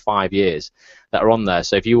last sort of 5 years that are on there.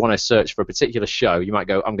 So if you want to search for a particular show, you might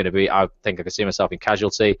go, I think I could see myself in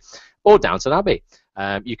Casualty or Downton Abbey.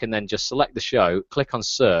 You can then just select the show, click on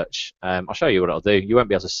search. I'll show you what it'll do. You won't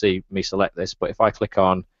be able to see me select this, but if I click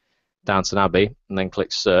on Downton Abbey and then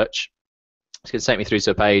click search, it's going to take me through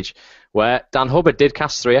to a page where Dan Hubbard did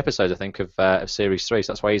cast 3 episodes, I think, of Series 3,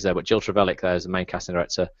 so that's why he's there. But Jill Trevelyan there is the main casting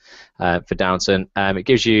director for Downton. It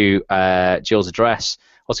gives you Jill's address,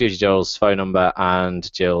 also gives you Jill's phone number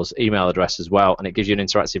and Jill's email address as well, and it gives you an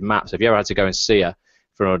interactive map. So if you ever had to go and see her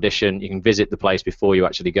for an audition, you can visit the place before you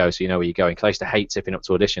actually go, so you know where you're going. Because I used to hate tipping up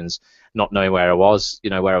to auditions, not knowing where I was,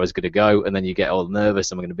 you know, where I was going to go, and then you get all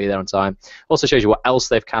nervous, am I going to be there on time? Also shows you what else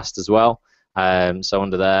they've cast as well. So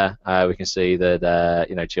under there, we can see that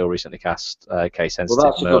you know, Jill recently cast Case Sensitive.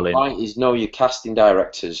 Well, that's Merlin. a good point. Is know your casting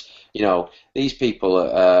directors. You know, these people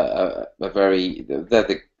are very.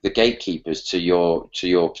 They're the gatekeepers to your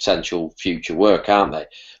potential future work, aren't they?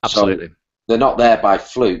 Absolutely. So they're not there by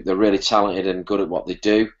fluke. They're really talented and good at what they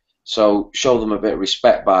do. So show them a bit of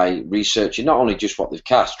respect by researching not only just what they've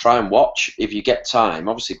cast. Try and watch if you get time.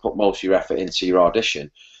 Obviously, put most of your effort into your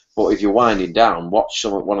audition. But if you're winding down, watch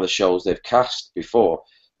one of the shows they've cast before.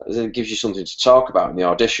 It gives you something to talk about in the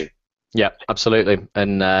audition. Yeah, absolutely.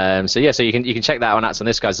 And so you can check that out on Acts on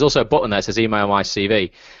this, guys. There's also a button there that says email my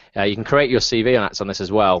CV. You can create your CV on Acts on this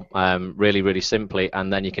as well, really, really simply,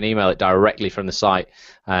 and then you can email it directly from the site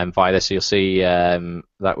via this. So you'll see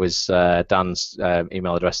that was Dan's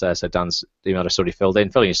email address there. So Dan's email address already filled in.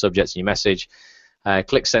 Fill in your subjects and your message.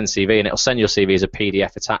 Click send CV, and it'll send your CV as a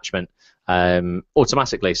PDF attachment.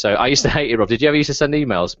 Automatically. So I used to hate it, Rob. Did you ever used to send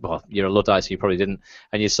emails? Well, you're a Luddite, so you probably didn't.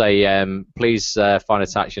 And you say, please find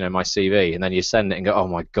attached, you know, my CV, and then you send it and go, oh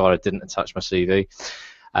my god, I didn't attach my CV.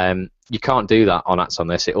 You can't do that on Acts on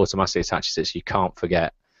this. It automatically attaches it, so you can't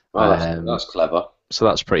forget. Well, that's clever. So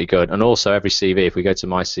that's pretty good. And also every CV, if we go to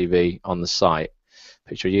my CV on the site,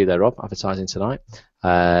 picture of you there, Rob, advertising tonight.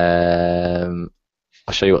 I'll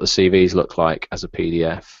show you what the CVs look like as a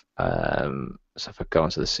PDF. So if I go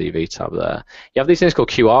onto the CV tab there, you have these things called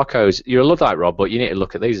QR codes. You're a Luddite, Rob, but you need to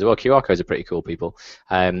look at these as well. QR codes are pretty cool, people.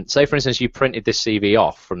 Say, for instance, you printed this CV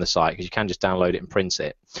off from the site, because you can just download it and print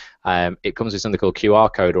it. It comes with something called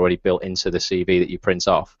QR code already built into the CV that you print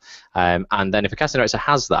off. And then if a casting director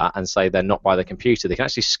has that and say they're not by the computer, they can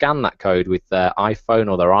actually scan that code with their iPhone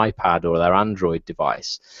or their iPad or their Android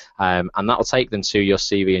device. And that will take them to your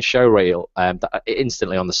CV and show reel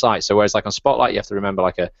instantly on the site. So whereas like on Spotlight, you have to remember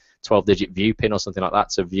like a 12-digit view pin or something like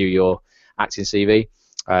that to view your acting CV.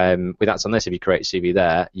 With that's on this, if you create a CV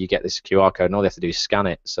there, you get this QR code, and all they have to do is scan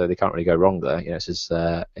it, so they can't really go wrong there. It's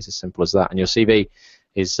as simple as that. And your CV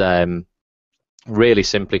is really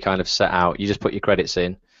simply kind of set out. You just put your credits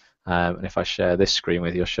in, and if I share this screen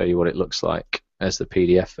with you, I'll show you what it looks like as the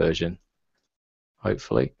PDF version.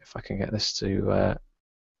 Hopefully, if I can get this to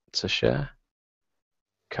share.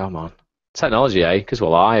 Come on, technology, eh? Because we're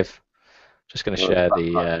live. Just going to share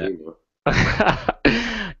the.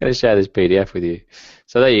 Going to share this PDF with you.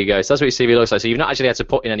 So there you go. So that's what your CV looks like. So you've not actually had to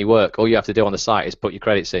put in any work. All you have to do on the site is put your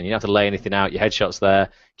credits in. You don't have to lay anything out. Your headshot's there,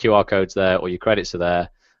 QR code's there, or your credits are there,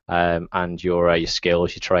 and your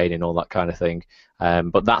skills, your training, all that kind of thing.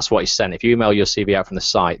 But that's what is sent. If you email your CV out from the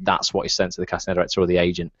site, that's what is sent to the casting director or the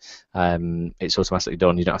agent. It's automatically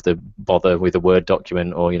done. You don't have to bother with a Word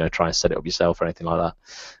document or try and set it up yourself or anything like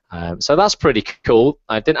that. So that's pretty cool.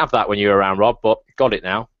 I didn't have that when you were around, Rob, but got it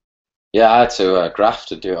now. Yeah, I had to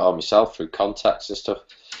graft and do it all myself through contacts and stuff.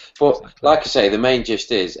 But exactly. Like I say, the main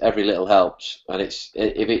gist is every little helps, and if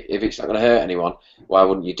it's not going to hurt anyone, why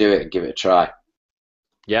wouldn't you do it and give it a try?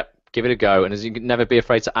 Yep, give it a go, and as you can never be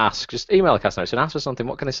afraid to ask. Just email the casting director and ask for something.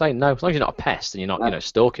 What can they say? No, as long as you're not a pest and you're not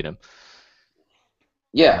stalking them.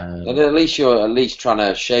 Yeah, and at least you're trying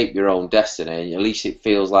to shape your own destiny. At least it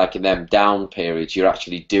feels like in them down periods you're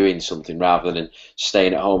actually doing something rather than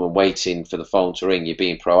staying at home and waiting for the phone to ring. You're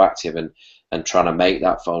being proactive and trying to make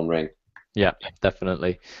that phone ring. Yeah,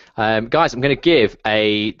 definitely. Guys, I'm going to give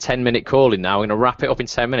a 10-minute call in now. I'm going to wrap it up in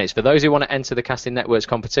 10 minutes. For those who want to enter the Casting Networks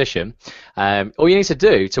competition, all you need to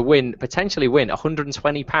do to potentially win a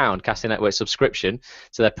 £120 Casting Networks subscription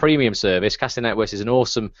to their premium service. Casting Networks is an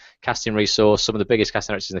awesome casting resource. Some of the biggest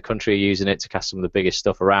casting directors in the country are using it to cast some of the biggest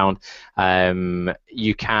stuff around.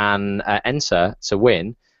 You can enter to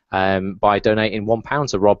win by donating £1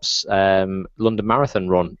 to Rob's London Marathon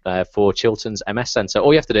run for Chiltern's MS Centre.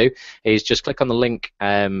 All you have to do is just click on the link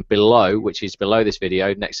below, which is below this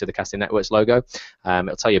video, next to the Casting Networks logo.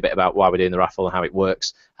 It'll tell you a bit about why we're doing the raffle and how it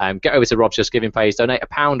works. Get over to Rob's Just Giving page, donate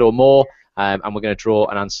 £1 or more, and we're going to draw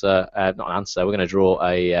an answer, not an answer, we're going to draw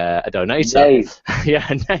a donator. Name. Yeah,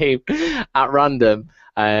 a name at random.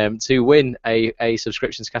 To win a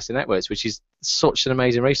subscription to Casting Networks, which is such an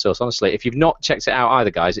amazing resource, honestly. If you've not checked it out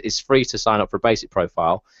either, guys, it's free to sign up for a basic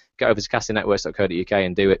profile. Get over to castingnetworks.co.uk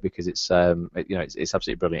and do it, because it's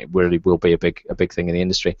absolutely brilliant. It really will be a big thing in the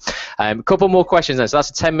industry. A couple more questions then. So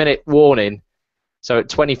that's a 10-minute warning. So at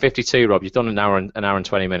 20:52, Rob, you've done an hour and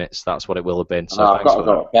 20 minutes. That's what it will have been. So I've got to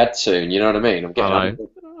go to bed soon. You know what I mean?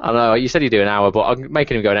 I know. You said you do an hour, but I'm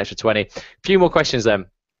making him go an extra 20. A few more questions then.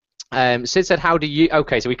 Sid said,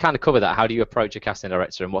 so we kind of covered that. How do you approach a casting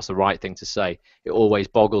director, and what's the right thing to say? It always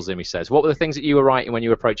boggles him, he says. What were the things that you were writing when you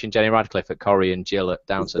were approaching Jenny Radcliffe at Corrie and Jill at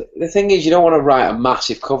Downton? The thing is, you don't want to write a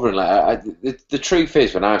massive covering letter. The truth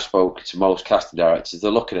is, when I've spoken to most casting directors, they're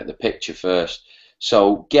looking at the picture first.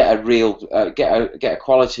 So get a real, get a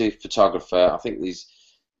quality photographer. I think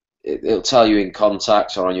it'll tell you in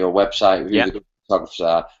contacts or on your website who the good photographers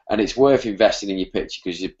are, and it's worth investing in your picture,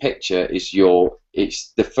 because your picture is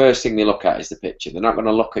it's the first thing they look at is the picture. They're not going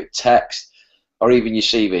to look at text or even your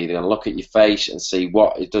CV. They're going to look at your face and see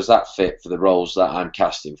does that fit for the roles that I'm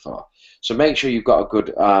casting for. So make sure you've got a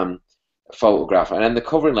good photograph, and then the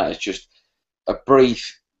covering letter is just a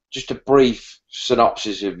brief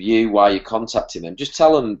synopsis of you, why you're contacting them. Just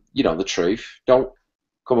tell them, the truth. Don't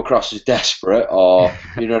come across as desperate or,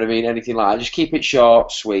 you know what I mean, anything like that. Just keep it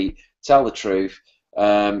short, sweet. Tell the truth.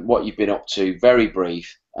 What you've been up to, very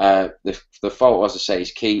brief. The photo, as I say,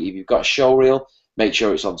 is key. If you've got a show reel, make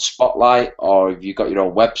sure it's on Spotlight, or if you've got your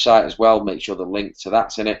own website as well, make sure the link to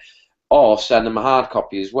that's in it, or send them a hard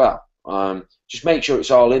copy as well. Just make sure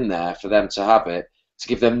it's all in there for them to have it, to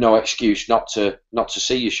give them no excuse not to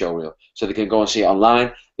see your show reel, so they can go and see it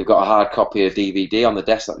online. They've got a hard copy of DVD on the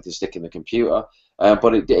desk that they can stick in the computer.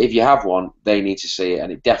 But if you have one, they need to see it,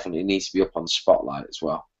 and it definitely needs to be up on Spotlight as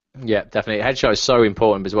well. Yeah, definitely. Headshot is so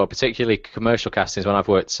important as well, particularly commercial castings. When I've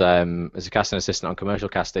worked as a casting assistant on commercial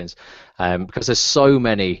castings, because there's so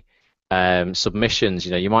many submissions.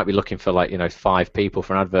 You might be looking for 5 people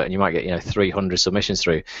for an advert, and you might get 300 submissions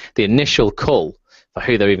through. The initial cull for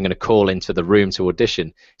who they're even going to call into the room to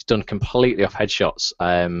audition. It's done completely off headshots.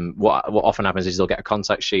 What often happens is they'll get a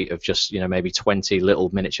contact sheet of just maybe 20 little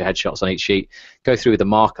miniature headshots on each sheet, go through with the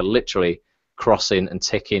marker, literally crossing and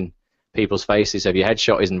ticking people's faces. So if your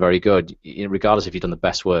headshot isn't very good, regardless if you've done the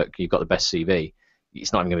best work, you've got the best CV,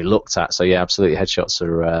 it's not even going to be looked at. So yeah, absolutely, headshots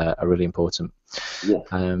are really important.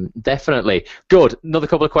 Yeah. Definitely. Good. Another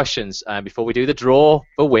couple of questions before we do the draw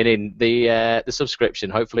for winning the subscription.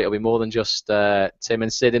 Hopefully, it'll be more than just Tim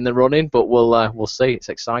and Sid in the running, but we'll see. It's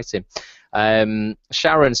exciting.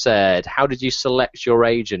 Sharon said, "How did you select your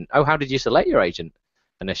agent?" Oh, how did you select your agent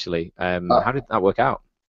initially? How did that work out?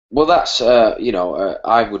 Well, that's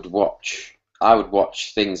I would watch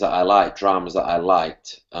things that I liked, dramas that I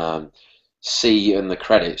liked. See in the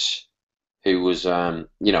credits who was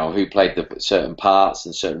who played the certain parts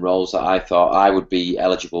and certain roles that I thought I would be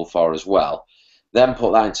eligible for as well. Then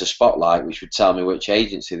put that into Spotlight, which would tell me which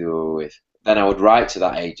agency they were with. Then I would write to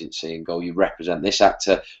that agency and go, "You represent this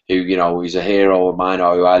actor who is a hero of mine,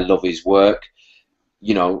 or who I love his work.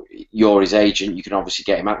 You're his agent. You can obviously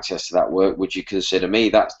get him access to that work. Would you consider me?"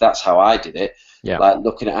 That's how I did it. Yeah. Like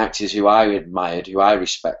looking at actors who I admired, who I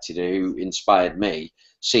respected, who inspired me,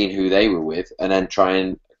 seeing who they were with, and then try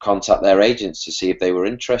and contact their agents to see if they were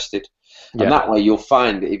interested. Yeah. And that way you'll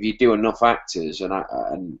find that if you do enough actors,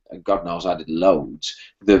 and God knows I did loads,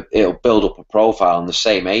 it'll build up a profile, and the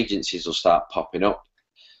same agencies will start popping up.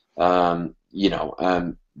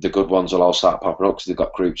 The good ones will all start popping up because they've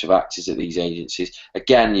got groups of actors at these agencies.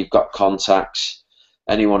 Again, you've got contacts.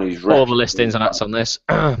 Anyone who's all the listings and acts on this.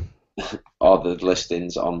 Or the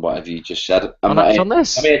listings on whatever you just said. On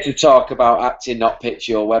this? I'm here to talk about acting, not pitch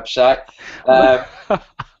your website.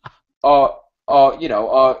 Or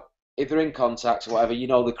if they're in contacts or whatever,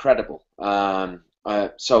 they're credible.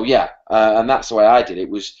 So yeah, and that's the way I did it.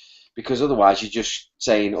 Was because otherwise you're just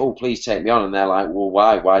saying, "Oh, please take me on," and they're like, "Well,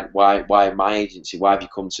 why my agency? Why have you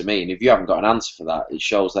come to me?" And if you haven't got an answer for that, it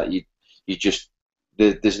shows that you just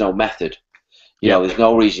there's no method. There's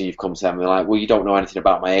no reason you've come to them and they're like, "Well, you don't know anything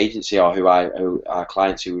about my agency or who our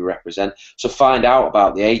clients who we represent." So find out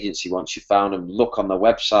about the agency once you've found them. Look on their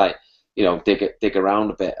website. Dig around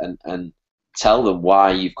a bit and tell them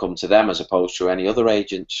why you've come to them as opposed to any other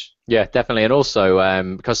agents. Yeah, definitely. And also,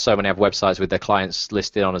 because so many have websites with their clients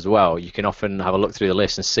listed on as well, you can often have a look through the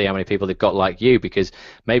list and see how many people they've got like you, because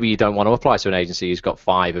maybe you don't want to apply to an agency who's got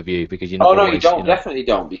 5 of you because you're not. Oh, no, you don't. Definitely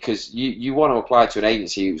don't, because you want to apply to an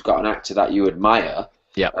agency who's got an actor that you admire.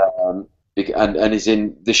 Yeah. And is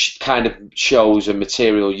in the kind of shows and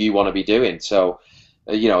material you want to be doing. So,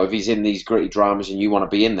 if he's in these gritty dramas and you want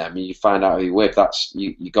to be in them, and you find out who he's with,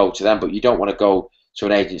 you go to them. But you don't want to go to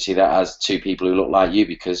an agency that has 2 people who look like you,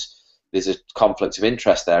 because there's a conflict of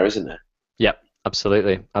interest there, isn't there? Yep,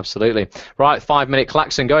 absolutely. Right, 5-minute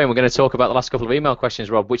klaxon going. We're going to talk about the last couple of email questions,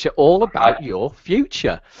 Rob, which are all about your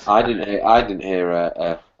future. I didn't hear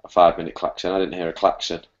a 5-minute klaxon. I didn't hear a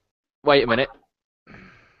klaxon. Wait a minute.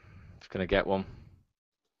 I'm going to get one.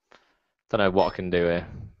 Don't know what I can do here.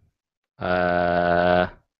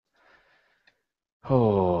 Don't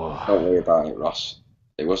worry about it, Ross.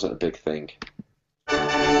 It wasn't a big thing.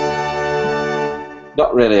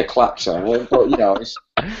 Not really a klaxon, but it's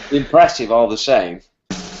impressive all the same.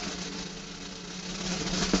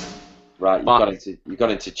 Right, you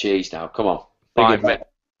got into cheese now. Come on.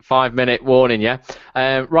 5-minute warning, yeah.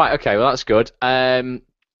 Right, okay. Well, that's good.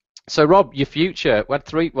 So, Rob, your future. We had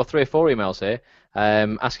 3 or 4 emails here.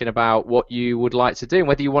 Asking about what you would like to do and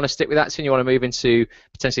whether you want to stick with acting, you want to move into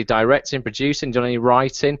potentially directing, producing, doing any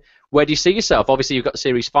writing. Where do you see yourself? Obviously, you've got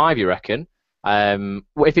Series 5, you reckon.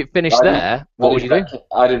 If it finished there, what would you do?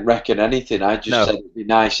 I didn't reckon anything. I just said it'd be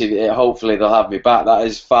nice. Hopefully, they'll have me back. That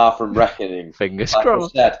is far from reckoning. Fingers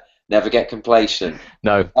crossed. I said, never get complacent.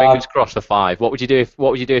 No, fingers crossed for 5. What would you do if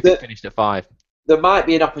it finished at 5? There might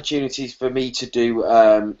be an opportunity for me to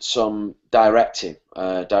do some directing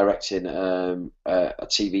a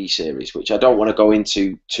TV series, which I don't want to go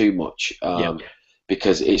into too much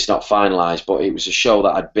because it's not finalised. But it was a show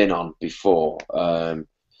that I'd been on before.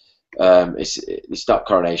 It's not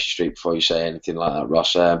Coronation Street before you say anything like that,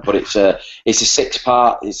 Ross. But it's a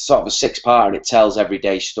 6-part. It's sort of a 6-part, and it tells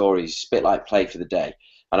everyday stories. It's a bit like Play for the Day.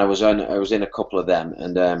 And I was in a couple of them,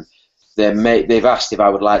 and they've asked if I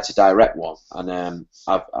would like to direct one, and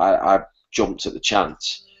I've jumped at the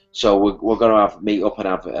chance. So we're going to meet up and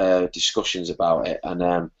have discussions about it,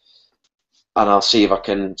 and I'll see if I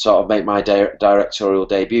can sort of make my directorial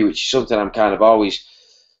debut, which is something I'm kind of always.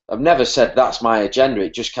 I've never said that's my agenda.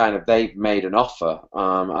 It just kind of they've made an offer,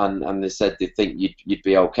 and they said they think you'd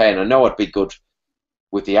be okay, and I know I'd be good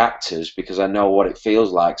with the actors because I know what it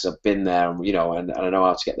feels like. Cause I've been there, and, you know, and I know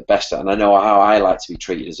how to get the best out, and I know how I like to be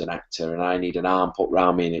treated as an actor, and I need an arm put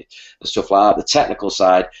around me and stuff like that. The technical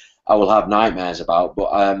side, I will have nightmares about,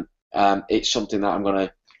 but it's something that I'm going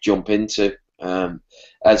to jump into, and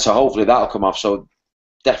so hopefully that'll come off. So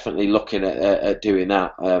definitely looking at doing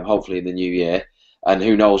that, hopefully in the new year. And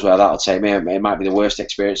who knows where that'll take me. It might be the worst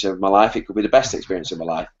experience of my life. It could be the best experience of my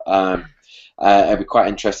life. It'll be quite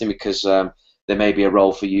interesting because there may be a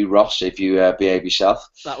role for you, Ross, if you behave yourself.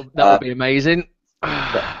 That would be amazing.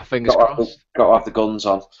 Fingers crossed. Got to have the guns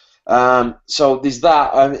on. So there's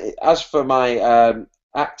that. As for my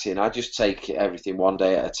acting, I just take everything one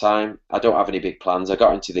day at a time. I don't have any big plans. I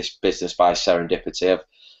got into this business by serendipity. I've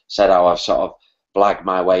said how I've sort of blagged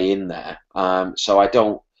my way in there. So I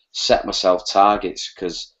don't set myself targets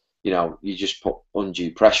because, you know, you just put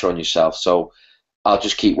undue pressure on yourself. So I'll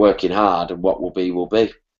just keep working hard, and what will be will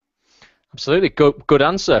be. Absolutely, good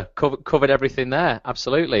answer. Covered everything there.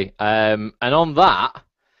 Absolutely. And on that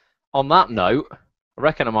note, I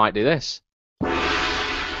reckon I might do this.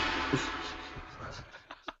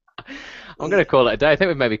 I'm going to call it a day. I think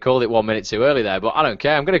we've maybe called it 1 minute too early there, but I don't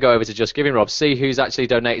care. I'm going to go over to Just Giving, Rob, see who's actually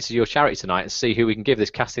donated to your charity tonight, and see who we can give this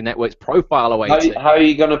Casting Network's profile away to. How are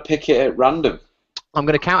you going to pick it at random? I'm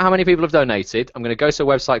going to count how many people have donated. I'm going to go to a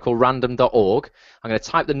website called random.org. I'm going to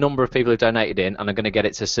type the number of people who've donated in, and I'm going to get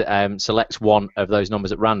it to select one of those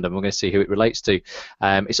numbers at random. We're going to see who it relates to.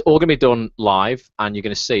 It's all going to be done live, and you're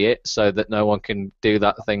going to see it so that no one can do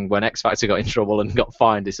that thing when X Factor got in trouble and got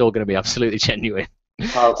fined. It's all going to be absolutely genuine.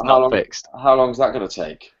 It's not fixed. How long is that going to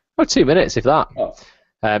take? Oh, 2 minutes, if that.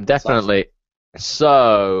 Oh. Definitely.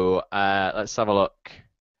 So, let's have a look.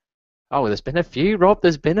 Oh, there's been a few, Rob.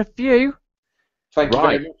 There's been a few. Thank you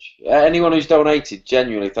very much. Anyone who's donated,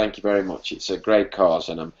 genuinely, thank you very much. It's a great cause,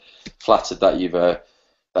 and I'm flattered that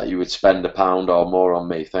you would spend £1 or more on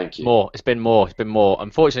me. Thank you. More. It's been more.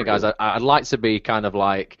 Unfortunately, guys, I'd like to be kind of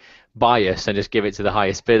like biased and just give it to the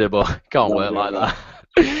highest bidder, but it can't work like that.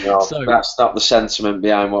 No, so, that's not the sentiment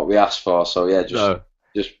behind what we asked for. So yeah,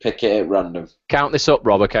 just pick it at random. Count this up,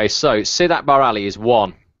 Rob. Okay, so Sid Akbar Ali is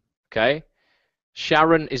 1. Okay,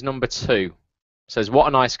 Sharon is number 2. Says, what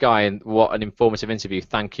a nice guy and what an informative interview.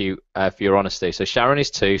 Thank you for your honesty. So Sharon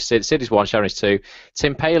is 2, Sid is 1, Sharon is 2.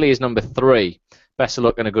 Tim Paley is number 3. Best of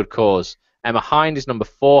luck and a good cause. Emma Hind is number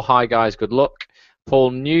 4. Hi guys, good luck.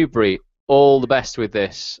 Paul Newbury, all the best with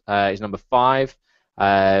this. Is number 5.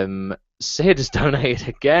 Sid has donated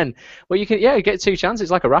again. Well, you get 2 chances.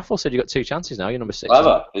 It's like a raffle. Sid, you got 2 chances now. You're number 6.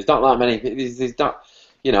 Clever. There's not that many. There's not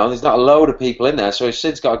a load of people in there. So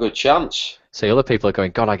Sid's got a good chance. So other people are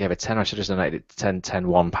going, God, I gave a 10. I should have donated 10,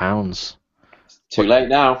 £1. Too late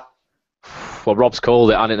now. Well, Rob's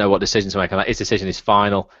called it. I didn't know what decision to make on that. His decision is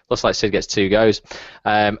final. Looks like Sid gets 2 goes.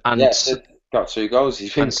 And yeah, Sid got 2 goes.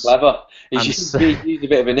 He's been clever. He's used a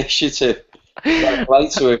bit of initiative. Play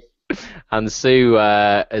to him. And Sue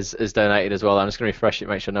has donated as well. I'm just going to refresh it,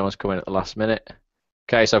 make sure no one's coming at the last minute.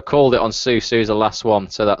 Okay, so I've called it on Sue. Sue's the last one.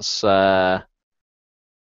 So that's the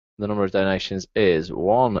number of donations is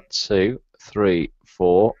 1, 2, 3,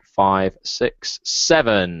 4, 5, 6,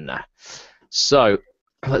 7. So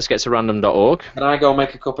let's get to random.org. Can I go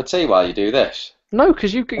make a cup of tea while you do this? No,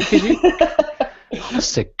 because you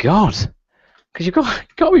honest to God, because you've got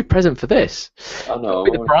to be present for this. I know.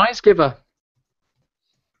 Be the prize giver.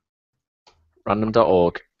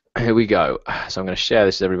 Random.org. Here we go. So I'm going to share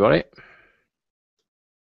this with everybody.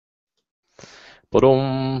 But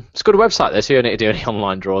it's a good website there, so you don't need to do any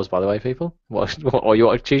online draws, by the way, people. Or you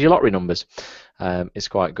want to choose your lottery numbers. It's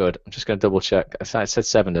quite good. I'm just going to double check. I said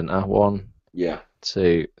 7, didn't I? 1,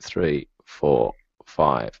 2, 3, 4,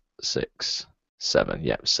 5, 6, 7.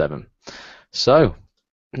 Yep, 7. So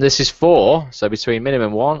this is 4. So between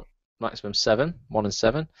minimum 1, maximum 7. 1 and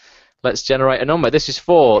 7. Let's generate a number. This is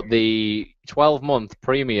for the 12-month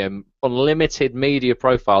premium unlimited media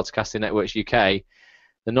profile to Casting Networks UK.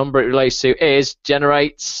 The number it relates to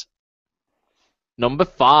generates number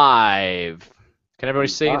 5. Can everybody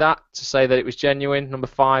see that to say that it was genuine? Number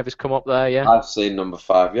 5 has come up there, yeah? I've seen number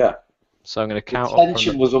 5, yeah. So I'm going to count the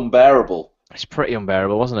tension was unbearable. It's pretty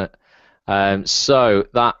unbearable, wasn't it? So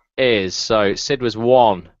that is, Sid was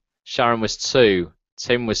 1, Sharon was 2,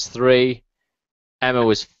 Tim was 3, Emma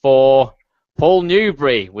was 4. Paul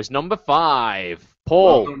Newbury was number 5.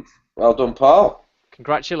 Paul. Well done, Paul.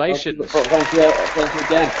 Congratulations. Thank you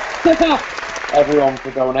again. Everyone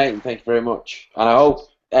for donating. Thank you very much. And I hope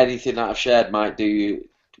anything that I've shared might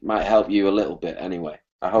help you a little bit anyway.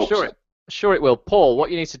 I hope Sure it will. Paul,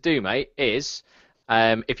 what you need to do, mate, is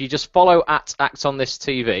if you just follow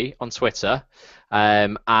 @ActOnThisTV on Twitter,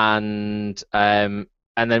 and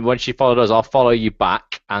And then once you followed us, I'll follow you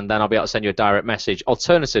back, and then I'll be able to send you a direct message.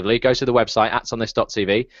 Alternatively, go to the website,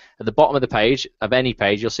 actsonthis.tv. At the bottom of the page, of any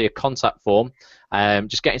page, you'll see a contact form.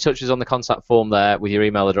 Just get in touch with us on the contact form there with your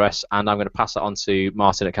email address, and I'm going to pass it on to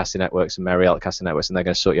Martin at Casting Networks and Marielle at Casting Networks, and they're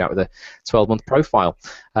going to sort you out with a 12-month profile,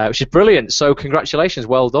 which is brilliant. So congratulations,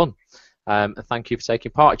 well done. And thank you for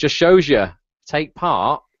taking part. It just shows you, take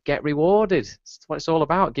part, get rewarded. That's what it's all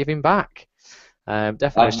about, giving back.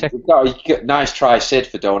 Definitely. Nice try, Sid,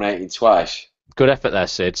 for donating twice. Good effort there,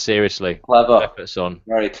 Sid. Seriously. Clever. Good effort, son.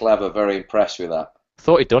 Very clever. Very impressed with that.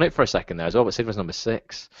 Thought he'd done it for a second there as well, but Sid was number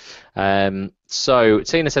 6. So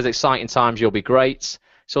Tina says, exciting times, you'll be great.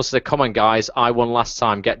 She also said, come on, guys, I won last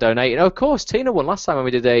time, get donated. Oh, of course, Tina won last time when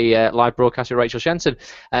we did a live broadcast with Rachel Shenton.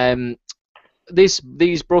 These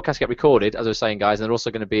broadcasts get recorded, as I was saying, guys, and they're also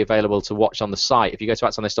going to be available to watch on the site. If you go to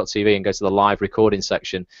actsonthis.tv and go to the live recording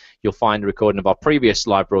section, you'll find a recording of our previous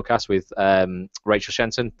live broadcast with Rachel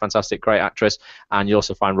Shenton, fantastic, great actress, and you'll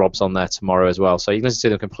also find Rob's on there tomorrow as well. So you can listen to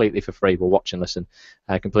them completely for free. We'll watch and listen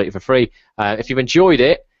completely for free. If you've enjoyed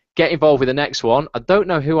it, get involved with the next one. I don't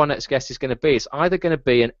know who our next guest is going to be. It's either going to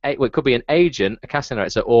be it could be an agent, a casting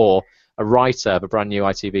director, or a writer of a brand new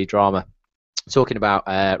ITV drama. Talking about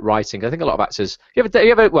writing, I think a lot of actors. You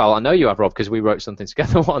ever? Well, I know you have, Rob, because we wrote something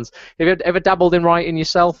together once. Have you ever dabbled in writing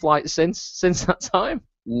yourself, like since that time?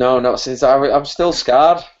 No, not since. I'm still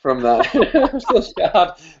scarred from that. I'm still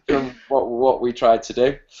scarred from what we tried to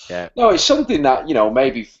do. Yeah. No, it's something that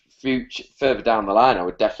maybe further down the line I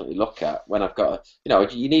would definitely look at when I've got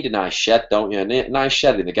you need a nice shed, don't you? A nice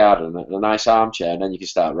shed in the garden and a nice armchair, and then you can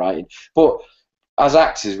start writing. But as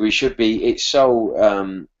actors, we should be. It's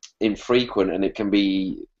so infrequent, and it can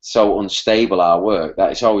be so unstable, our work,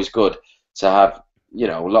 that it's always good to have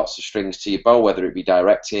lots of strings to your bow, whether it be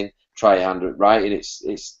directing, try your hand at writing.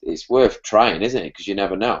 It's worth trying, isn't it? Because you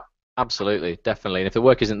never know. Absolutely, definitely. And if the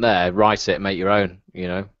work isn't there, write it and make your own.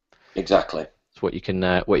 Exactly. It's what you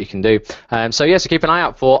can do. So keep an eye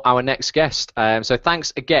out for our next guest. So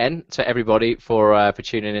thanks again to everybody for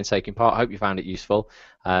tuning in and taking part. I hope you found it useful.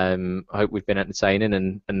 I hope we've been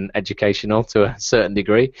entertaining and educational to a certain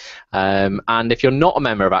degree. And if you're not a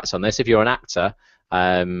member of Acts on This, if you're an actor,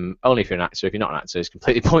 only if you're an actor. If you're not an actor, it's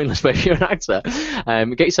completely pointless. But if you're an actor,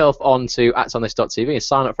 get yourself onto actsonthis.tv and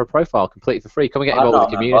sign up for a a completely for free. Come and get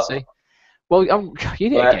involved with the community. Well, you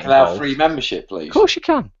need to get involved. Can I have free membership, please? Of course you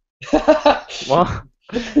can. What?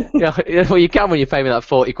 Yeah, well, you can when you pay me that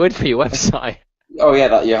 40 quid for your website. Oh yeah,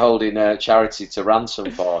 that you're holding charity to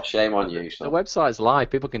ransom for. Shame on you. So. The website's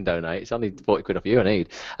live. People can donate. It's only 40 quid off you I need.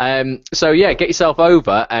 So yeah, get yourself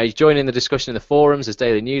over. Join in the discussion in the forums. There's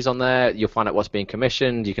daily news on there. You'll find out what's being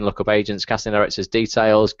commissioned. You can look up agents, casting directors,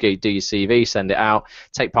 details. Do your CV, send it out.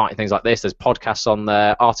 Take part in things like this. There's podcasts on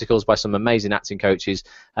there, articles by some amazing acting coaches,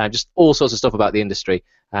 just all sorts of stuff about the industry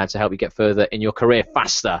to help you get further in your career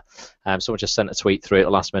faster. Someone just sent a tweet through at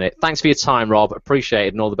the last minute. Thanks for your time, Rob. Appreciate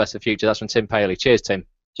it, and all the best for the future. That's from Tim Paley. Cheers, Tim.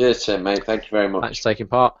 Cheers, Tim, mate. Thank you very much. Thanks for taking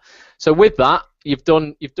part. So with that, you've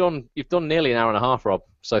done nearly an hour and a half, Rob.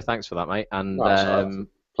 So thanks for that, mate. And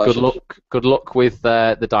good luck with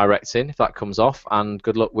the directing if that comes off, and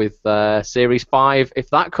good luck with Series 5 if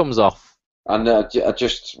that comes off. And I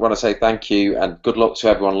just want to say thank you and good luck to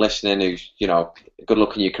everyone listening. Who's good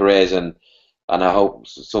luck in your careers, and I hope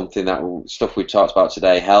stuff we've talked about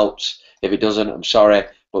today helps. If it doesn't, I'm sorry,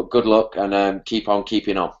 but good luck and keep on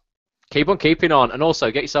keeping on. Keep on keeping on, and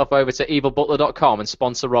also get yourself over to evilbutler.com and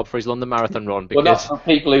sponsor Rob for his London Marathon run. Because... Well, not for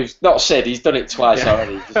people who've not Sid. He's done it twice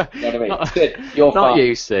already. Just, you know what I mean? Not, Sid, you're not fine.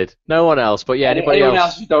 you, Sid. No one else. But yeah, anyone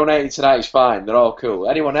else who's donating tonight is fine. They're all cool.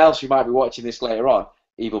 Anyone else who might be watching this later on,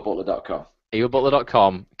 evilbutler.com.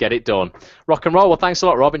 evilbutler.com. Get it done. Rock and roll. Well, thanks a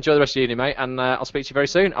lot, Rob. Enjoy the rest of your uni, mate, and I'll speak to you very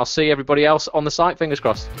soon. I'll see everybody else on the site. Fingers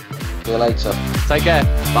crossed. See you later. Take care.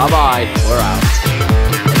 Bye-bye. We're out.